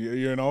own.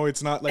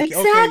 It's not like,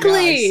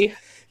 exactly. Okay,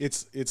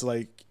 it's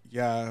like,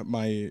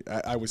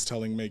 I was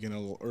telling Megan a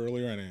little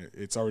earlier, and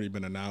it's already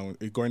been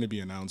announced. It's going to be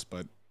announced,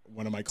 but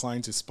one of my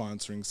clients is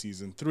sponsoring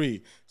season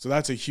 3. So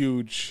that's a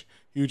huge,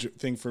 huge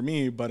thing for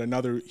me. But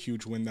another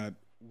huge win that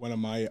one of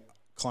my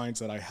clients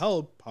that I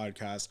help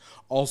podcast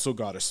also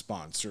got a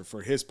sponsor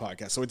for his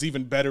podcast. So it's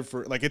even better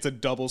it's a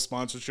double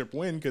sponsorship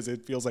win, because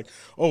it feels like,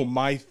 oh,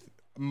 my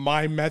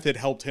method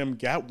helped him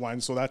get one.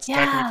 So that's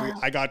technically,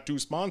 I got 2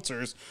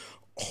 sponsors.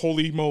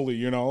 Holy moly,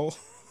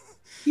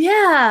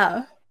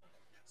 Yeah.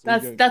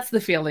 So that's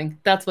the feeling.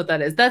 That's what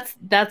that is.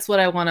 That's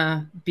what I want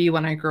to be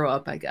when I grow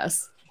up, I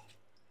guess.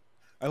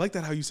 I like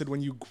that how you said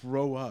when you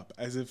grow up,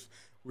 as if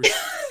we're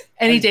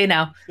any day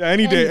now. Yeah,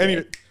 any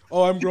day.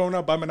 Oh, I'm grown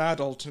up. I'm an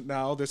adult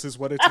now. This is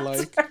what it's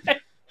like. Right.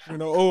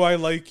 Oh, I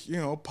like,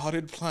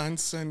 potted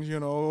plants and,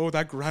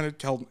 that granite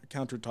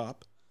countertop.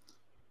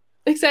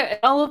 Exactly.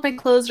 All of my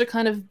clothes are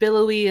kind of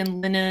billowy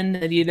and linen,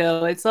 and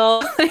it's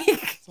all like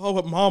it's all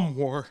what Mom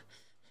wore.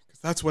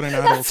 That's what an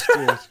adult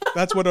did.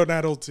 That's what an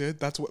adult did.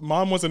 That's what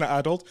Mom was, an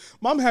adult.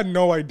 Mom had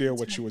no idea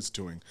what she was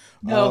doing,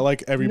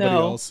 like everybody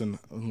else in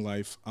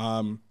life.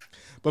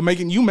 But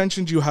Megan, you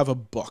mentioned you have a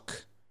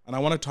book, and I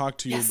want to talk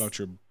to you about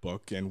your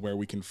book and where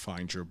we can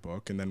find your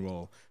book, and then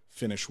we'll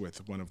finish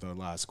with one of the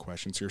last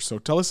questions here. So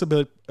tell us a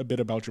bit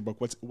about your book.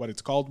 What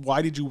it's called?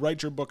 Why did you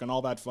write your book, and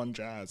all that fun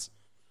jazz?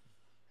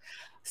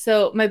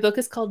 So my book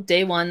is called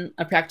Day One: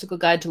 A Practical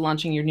Guide to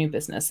Launching Your New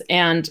Business,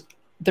 and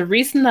the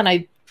reason that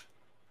I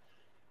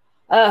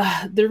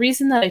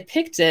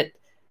picked it,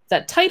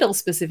 that title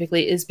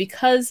specifically, is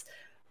because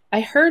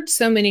I heard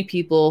so many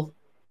people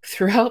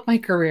throughout my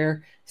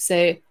career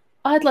say,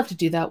 oh, I'd love to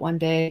do that one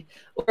day,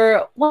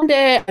 or one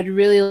day I'd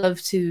really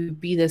love to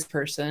be this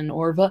person,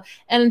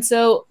 and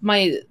so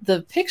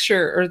the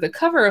picture or the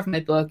cover of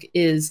my book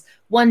is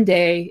one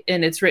day,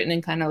 and it's written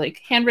in kind of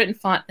like handwritten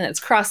font, and it's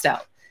crossed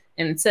out,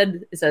 and it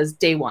says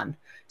Day One.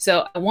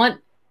 So I want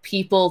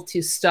people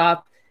to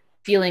stop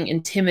feeling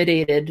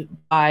intimidated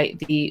by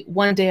the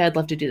one day I'd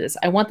love to do this.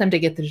 I want them to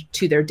get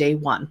to their day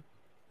one.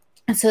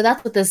 And so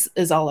that's what this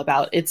is all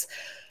about. It's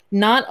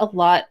not a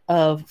lot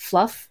of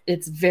fluff.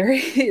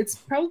 It's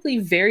probably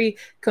very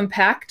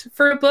compact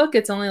for a book.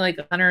 It's only like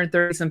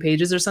 130 some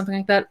pages or something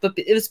like that. But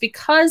it was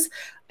because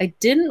I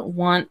didn't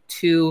want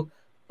to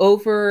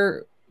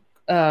overcrowd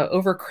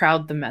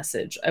the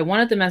message. I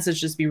wanted the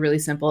message just be really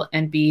simple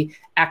and be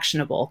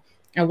actionable.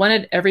 I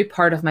wanted every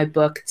part of my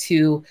book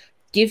to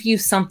give you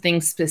something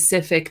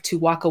specific to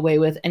walk away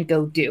with and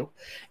go do.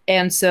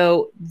 And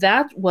so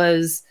that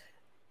was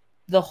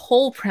the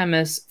whole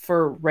premise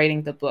for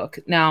writing the book.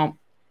 Now,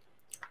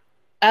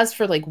 as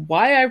for like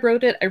why I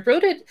wrote it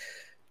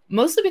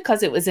mostly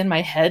because it was in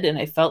my head and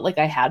I felt like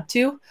I had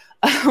to.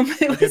 I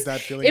get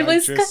that feeling. I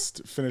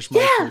just finished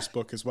my first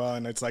book as well,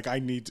 and it's like I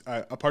need,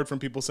 apart from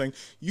people saying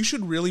you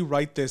should really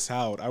write this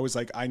out, I was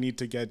like, I need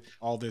to get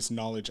all this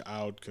knowledge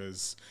out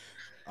because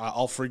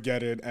I'll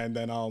forget it and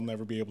then I'll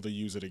never be able to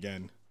use it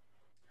again.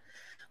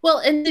 Well,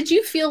 and did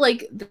you feel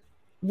like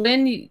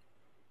when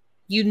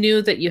you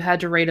knew that you had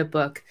to write a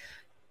book,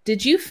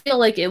 did you feel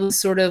like it was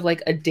sort of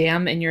like a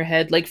dam in your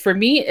head? Like for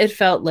me, it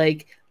felt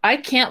like I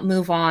can't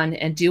move on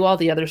and do all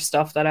the other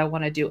stuff that I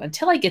want to do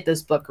until I get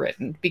this book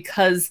written,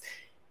 because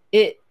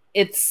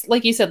it's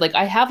like you said, like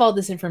I have all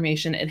this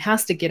information, it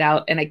has to get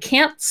out and I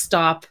can't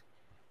stop.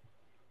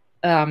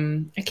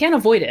 I can't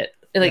avoid it.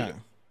 Like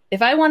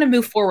if I want to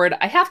move forward,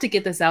 I have to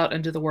get this out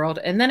into the world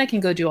and then I can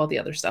go do all the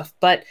other stuff.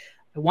 But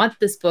I want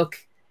this book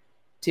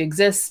to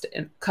exist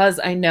because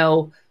I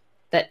know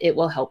that it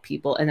will help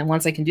people. And then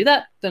once I can do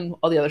that, then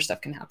all the other stuff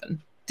can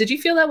happen. Did you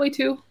feel that way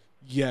too?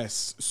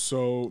 Yes.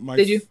 So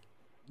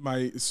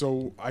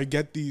so I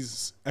get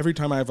these every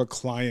time I have a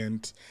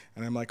client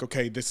and I'm like,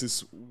 okay, this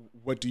is,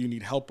 what do you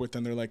need help with?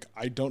 And they're like,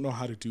 I don't know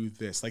how to do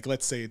this. Like,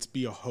 let's say it's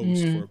be a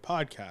host for a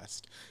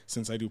podcast,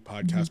 since I do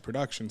podcast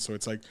production. So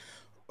it's like,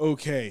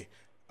 okay,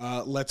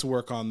 let's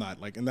work on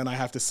that. Like, and then I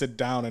have to sit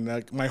down and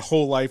like my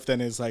whole life then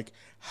is like,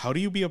 how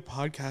do you be a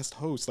podcast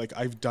host? Like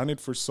I've done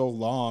it for so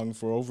long,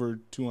 for over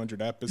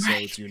 200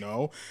 episodes, you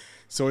know?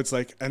 So it's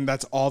like, and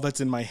that's all that's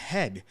in my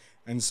head.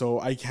 And so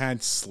I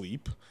can't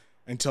sleep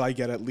until I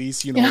get at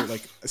least,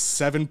 like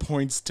 7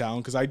 points down.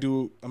 Because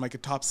I'm like a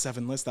top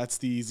 7 list. That's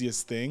the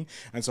easiest thing.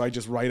 And so I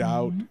just write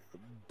out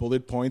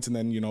bullet points, and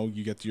then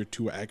you get your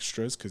 2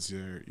 extras, because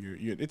you're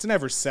it's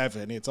never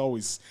 7. It's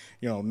always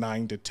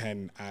 9 to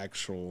 10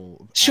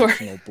 actionable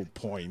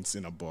points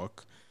in a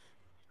book.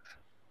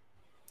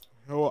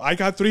 Oh, I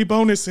got 3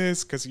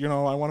 bonuses because I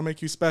want to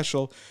make you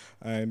special,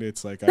 and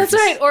it's like that's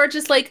right. Or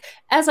just like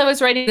as I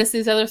was writing this,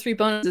 these other 3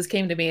 bonuses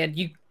came to me,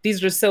 and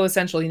these are so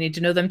essential. You need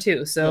to know them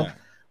too. So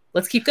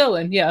let's keep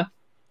going. Yeah.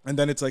 And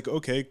then it's like,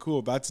 okay,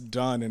 cool, that's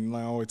done. And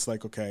now it's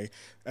like, okay,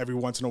 every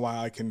once in a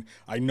while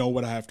I know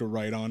what I have to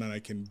write on, and I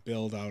can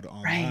build out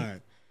on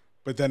that.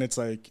 But then it's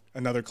like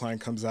another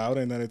client comes out,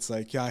 and then it's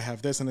like, yeah, I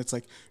have this, and it's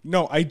like,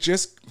 no, and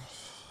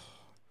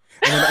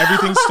then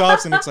everything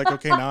stops, and it's like,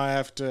 okay, now I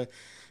have to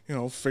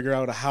figure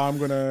out how I'm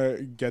going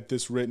to get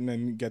this written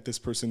and get this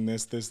person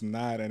this, and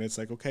that. And it's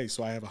like, okay,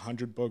 so I have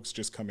 100 books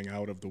just coming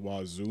out of the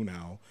wazoo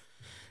now.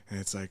 And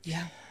it's like,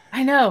 yeah,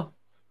 I know.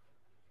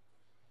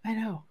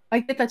 I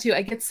get that too.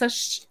 I get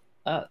such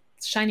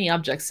shiny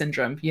object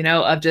syndrome,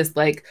 of just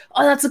like,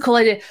 oh, that's a cool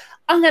idea.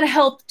 I'm going to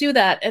help do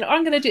that. And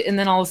I'm going to do, and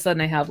then all of a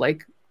sudden I have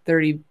like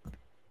 30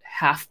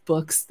 half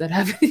books that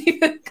haven't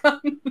even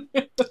come.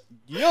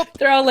 Yep.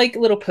 They're all like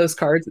little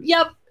postcards.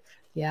 Yep.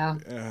 Yeah.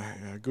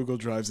 Google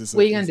Drives is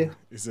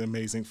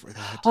amazing for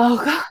that.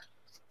 Oh God.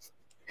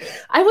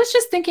 I was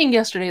just thinking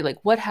yesterday, like,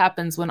 what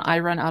happens when I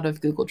run out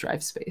of Google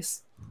Drive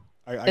space?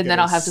 And then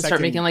I'll have to start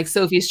making like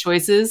Sophie's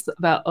choices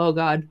about, oh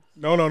God.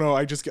 No.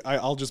 I'll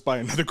just buy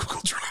another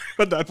Google Drive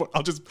at that point.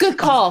 Good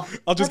call.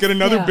 I'll just get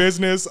another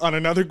business on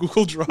another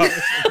Google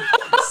Drive.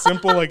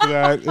 Simple like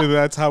that.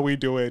 That's how we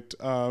do it.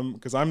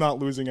 Because I'm not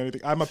losing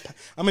anything.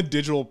 I'm a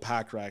digital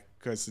pack rat,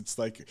 because it's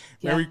like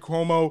Mary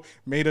Cuomo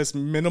made us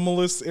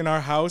minimalists in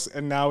our house,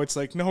 and now it's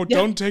like, no,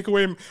 don't take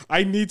away.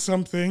 I need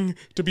something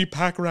to be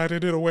pack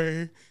ratted it away,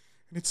 and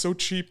it's so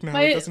cheap now.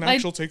 It doesn't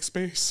actually take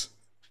space.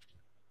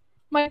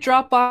 My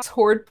Dropbox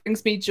hoard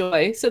brings me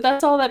joy, so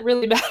that's all that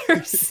really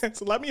matters.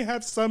 So let me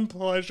have some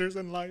pleasures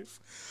in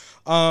life.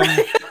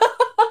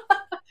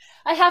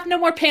 I have no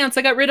more pants.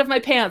 I got rid of my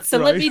pants, so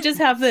let me just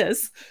have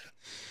this.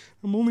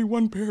 I'm only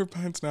 1 pair of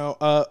pants now.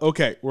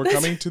 Okay, we're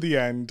coming to the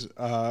end,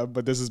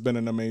 but this has been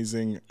an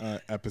amazing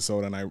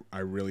episode, and I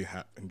really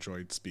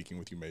enjoyed speaking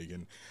with you,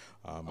 Megan.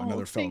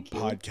 Another fellow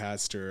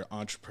podcaster,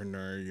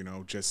 entrepreneur,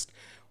 just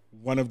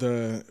one of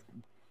the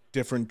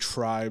different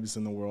tribes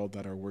in the world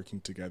that are working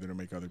together to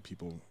make other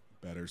people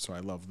better. So I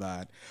love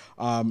that.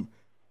 I'm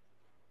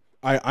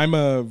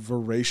a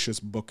voracious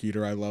book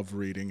eater. I love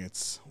reading.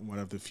 It's one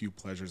of the few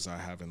pleasures I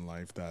have in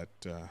life that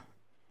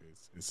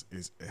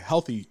is a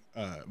healthy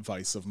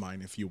vice of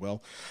mine, if you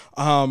will.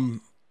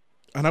 And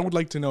I would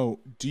like to know,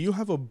 do you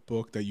have a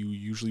book that you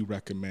usually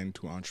recommend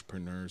to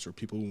entrepreneurs or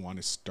people who want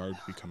to start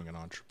becoming an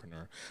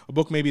entrepreneur? A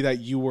book maybe that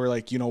you were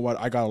like, you know what,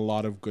 I got a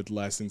lot of good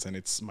lessons and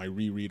it's my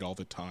reread all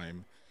the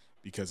time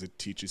because it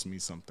teaches me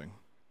something.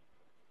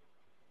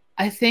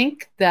 I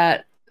think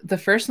that the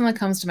first one that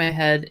comes to my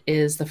head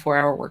is The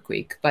 4-Hour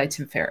Workweek by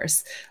Tim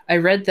Ferriss. I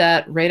read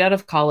that right out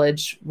of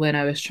college when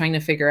I was trying to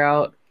figure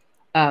out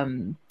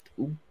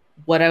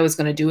what I was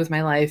going to do with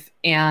my life.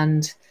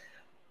 And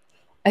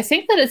I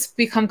think that it's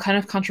become kind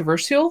of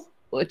controversial,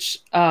 which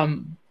I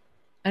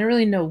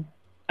don't know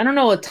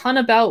a ton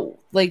about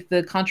like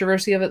the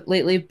controversy of it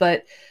lately,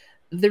 but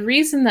the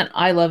reason that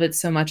I love it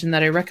so much and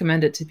that I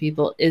recommend it to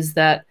people is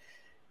that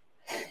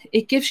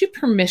it gives you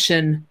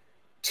permission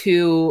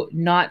to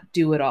not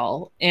do it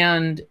all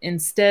and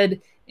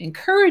instead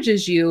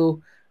encourages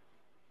you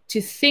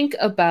to think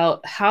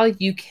about how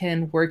you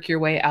can work your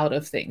way out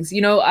of things.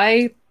 And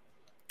I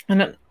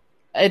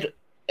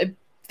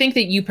think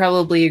that you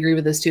probably agree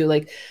with this too.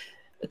 Like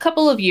a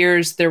couple of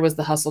years, there was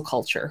the hustle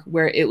culture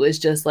where it was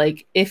just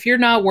like, if you're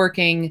not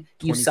working,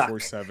 you suck.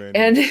 24/7.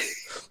 And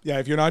yeah,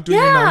 if you're not doing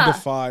a 9 to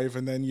 5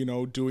 and then,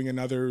 doing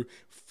another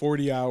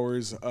 40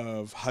 hours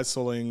of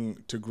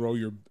hustling to grow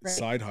your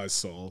side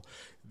hustle,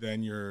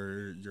 then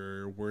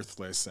you're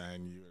worthless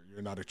and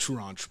you're not a true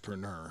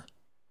entrepreneur.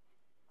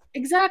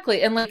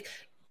 Exactly. And like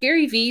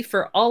Gary Vee,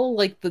 for all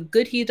like the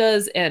good he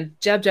does, and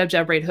Jab, Jab,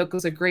 Jab, Right Hook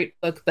was a great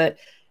book, but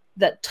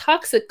that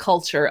toxic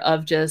culture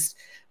of just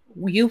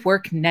you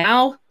work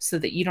now so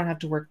that you don't have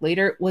to work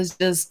later was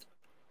just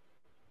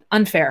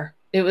unfair.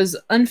 It was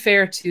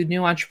unfair to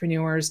new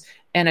entrepreneurs.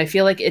 And I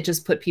feel like it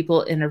just put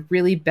people in a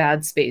really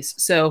bad space.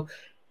 So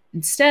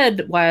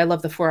instead, why I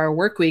love the 4-Hour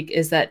Workweek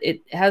is that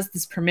it has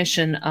this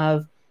permission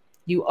of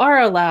you are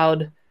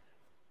allowed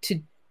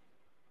to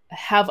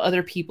have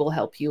other people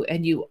help you,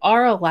 and you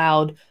are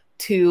allowed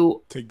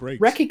to take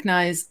breaks.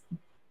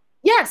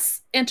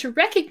 And to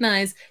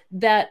recognize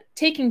that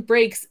taking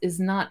breaks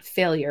is not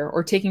failure,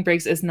 or taking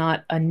breaks is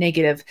not a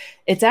negative.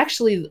 It's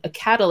actually a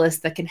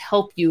catalyst that can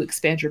help you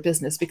expand your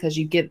business, because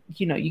you get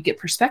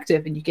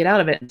perspective and you get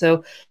out of it.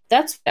 So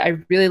that's why I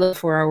really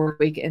love 4-Hour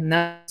Workweek, and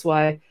that's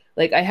why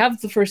like I have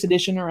the first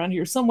edition around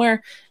here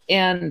somewhere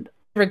and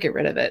never get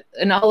rid of it.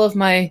 And all of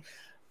my,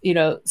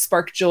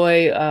 Spark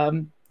Joy,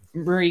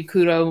 Marie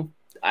Kudo,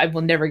 I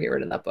will never get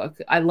rid of that book.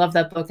 I love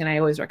that book and I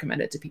always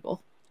recommend it to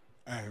people.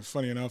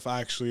 Funny enough,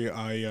 actually,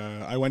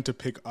 I went to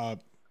pick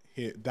up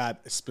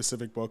that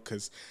specific book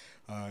because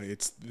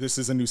this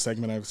is a new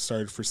segment I've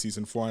started for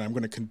season 4, and I'm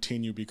going to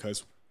continue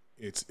because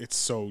it's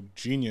so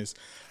genius.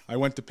 I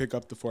went to pick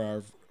up the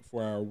 4-Hour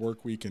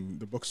Workweek, and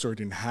the bookstore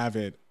didn't have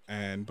it,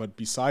 but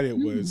beside it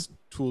was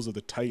Tools of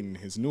the Titan,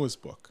 his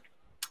newest book.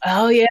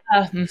 Oh yeah.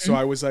 Mm-hmm. So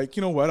I was like,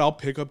 you know what? I'll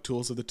pick up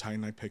Tools of the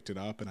Titan. I picked it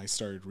up and I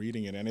started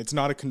reading it. And it's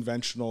not a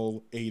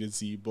conventional A to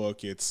Z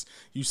book. It's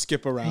you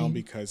skip around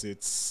because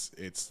it's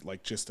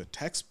like just a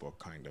textbook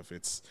kind of.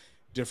 It's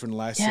different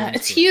lessons. Yeah,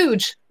 it's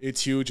huge.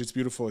 It's huge. It's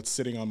beautiful. It's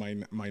sitting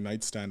on my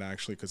nightstand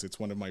actually because it's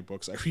one of my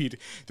books. I read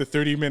the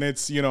 30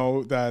 minutes,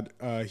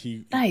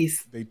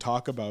 that they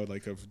talk about,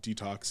 like, of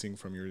detoxing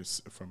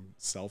from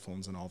cell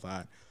phones and all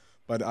that.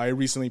 But I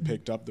recently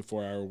picked up the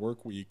 4-Hour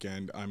Workweek,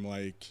 and I'm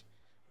like,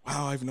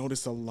 wow, I've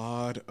noticed a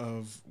lot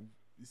of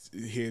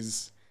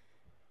his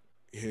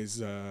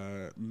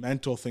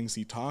mental things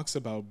he talks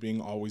about,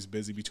 being always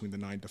busy between the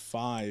 9 to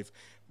 5,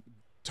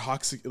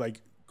 toxic,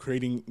 like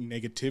creating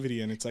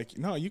negativity. And it's like,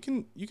 no, you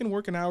can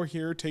work an hour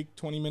here, take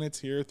 20 minutes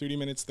here, 30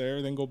 minutes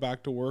there, then go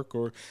back to work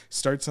or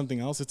start something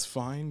else. It's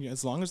fine.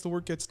 As long as the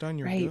work gets done,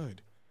 you're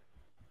good.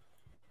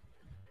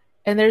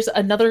 And there's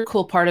another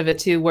cool part of it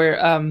too,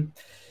 where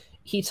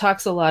he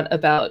talks a lot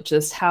about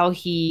just how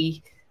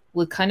he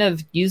would kind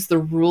of use the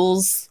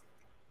rules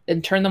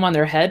and turn them on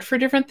their head for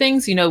different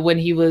things. When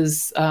he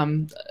was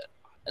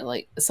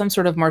like some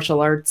sort of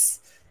martial arts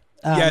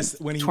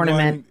when he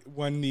tournament.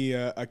 won the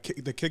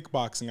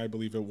kickboxing, I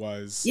believe it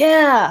was.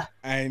 Yeah.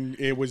 And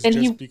it was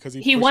because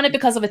he won it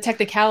because of a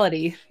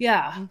technicality.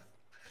 Yeah.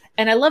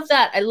 And I love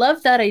that. I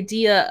love that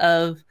idea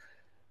of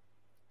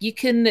you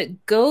can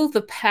go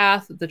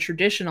the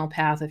traditional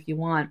path if you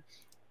want,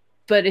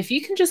 but if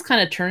you can just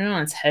kind of turn it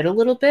on its head a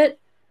little bit,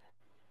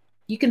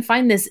 you can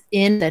find this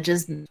in that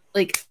just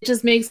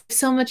makes it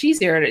so much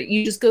easier.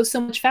 You just go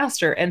so much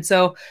faster. And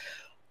so,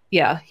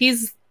 yeah,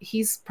 he's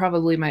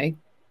probably my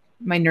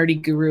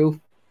nerdy guru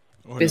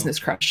business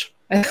crush.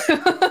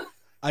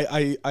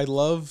 I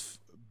love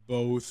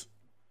both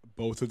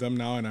of them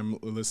now, and I'm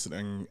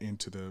listening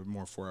into the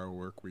more 4-Hour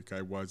Workweek.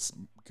 I was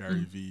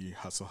Gary Vee,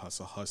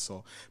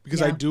 hustle,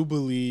 because I do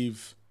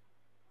believe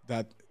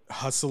that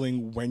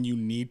hustling when you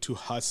need to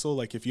hustle,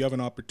 like if you have an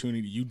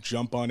opportunity, you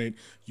jump on it,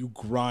 you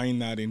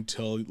grind that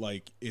until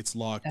like it's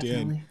locked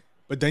in,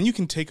 but then you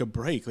can take a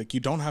break. Like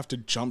you don't have to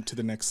jump to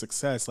the next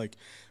success. Like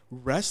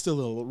rest a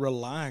little,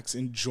 relax,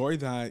 enjoy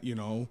that,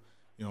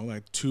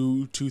 like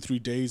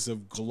 2-3 days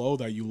of glow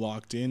that you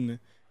locked in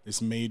this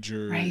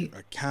major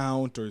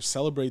account, or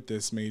celebrate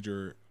this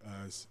major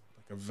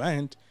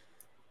event.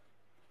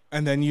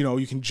 And then,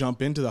 you can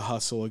jump into the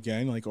hustle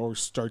again, or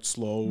start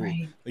slow.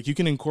 Right. Like you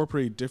can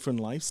incorporate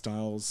different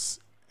lifestyles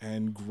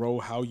and grow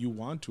how you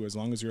want to, as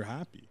long as you're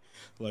happy.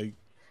 Like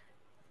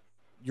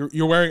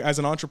you're wearing, as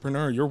an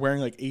entrepreneur, you're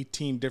wearing like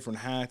 18 different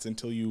hats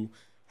until you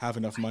have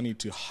enough money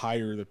to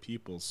hire the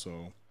people.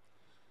 So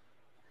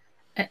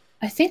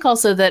I think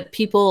also that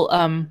people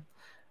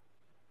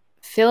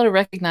fail to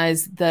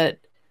recognize that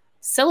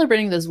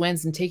celebrating those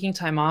wins and taking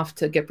time off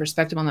to get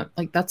perspective on that,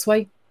 like that's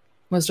why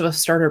most of us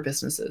start our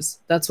businesses.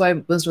 That's why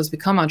most of us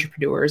become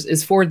entrepreneurs,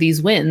 is for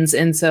these wins.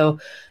 And so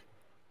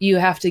you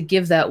have to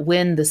give that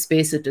win the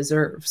space it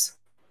deserves.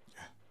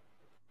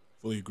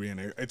 Fully agree, and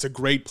it's a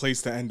great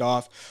place to end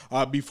off.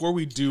 Before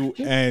we do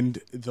end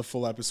the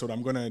full episode,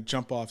 I'm going to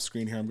jump off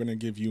screen here. I'm going to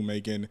give you,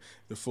 Megan,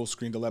 the full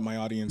screen to let my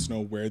audience know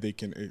where they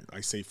can.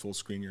 I say full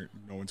screen,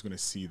 no one's going to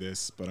see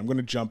this, but I'm going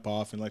to jump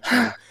off and let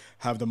you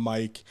have the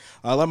mic.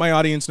 Let my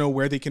audience know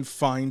where they can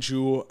find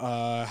you,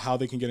 how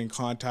they can get in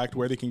contact,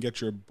 where they can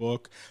get your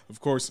book. Of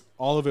course,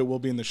 all of it will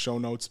be in the show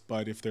notes,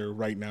 but if they're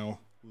right now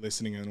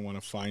listening and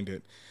want to find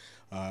it,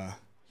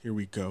 here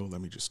we go.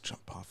 Let me just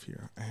jump off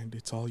here, and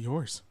it's all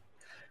yours.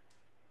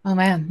 Oh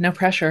man, no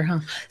pressure, huh?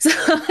 So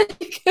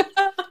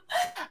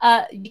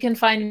you can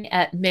find me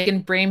at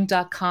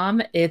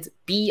meganbrame.com. It's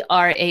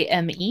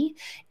BRAME.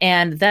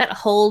 And that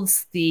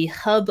holds the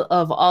hub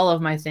of all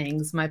of my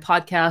things. My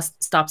podcast,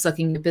 Stop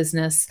Sucking at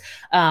Business,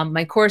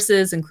 my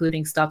courses,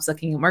 including Stop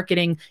Sucking at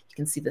Marketing. You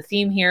can see the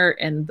theme here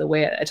and the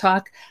way I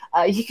talk.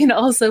 You can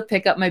also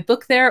pick up my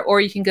book there, or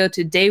you can go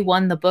to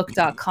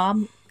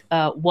dayonethebook.com.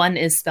 One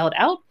is spelled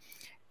out.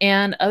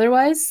 And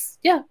otherwise,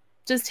 yeah,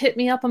 just hit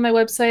me up on my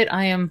website.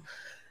 I am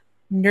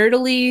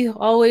nerdily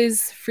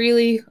always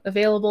freely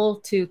available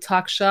to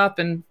talk shop,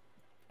 and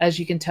as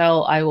you can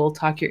tell, I will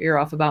talk your ear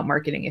off about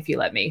marketing if you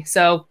let me.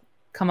 So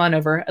come on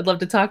over. I'd love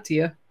to talk to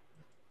you.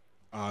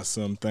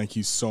 Awesome. Thank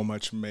you so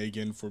much,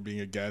 Megan, for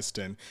being a guest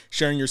and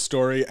sharing your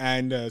story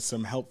and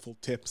some helpful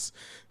tips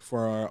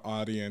for our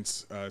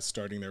audience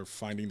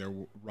finding their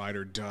ride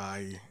or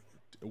die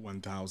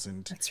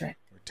 1,000. That's right.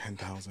 Or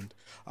 10,000.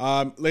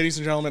 Ladies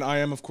and gentlemen, I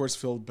am, of course,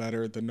 Phil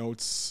Better. The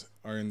notes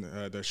are in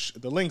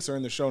the links are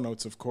in the show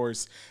notes, of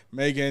course.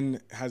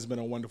 Megan has been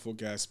a wonderful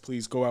guest.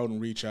 Please go out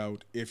and reach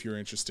out if you're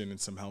interested in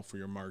some help for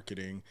your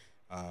marketing.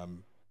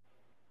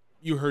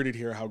 You heard it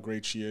here how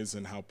great she is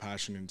and how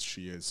passionate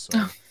she is.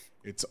 So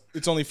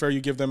it's only fair you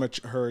give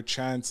her a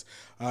chance.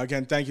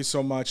 Again, thank you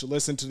so much.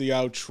 Listen to the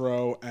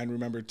outro and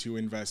remember to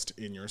invest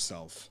in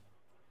yourself.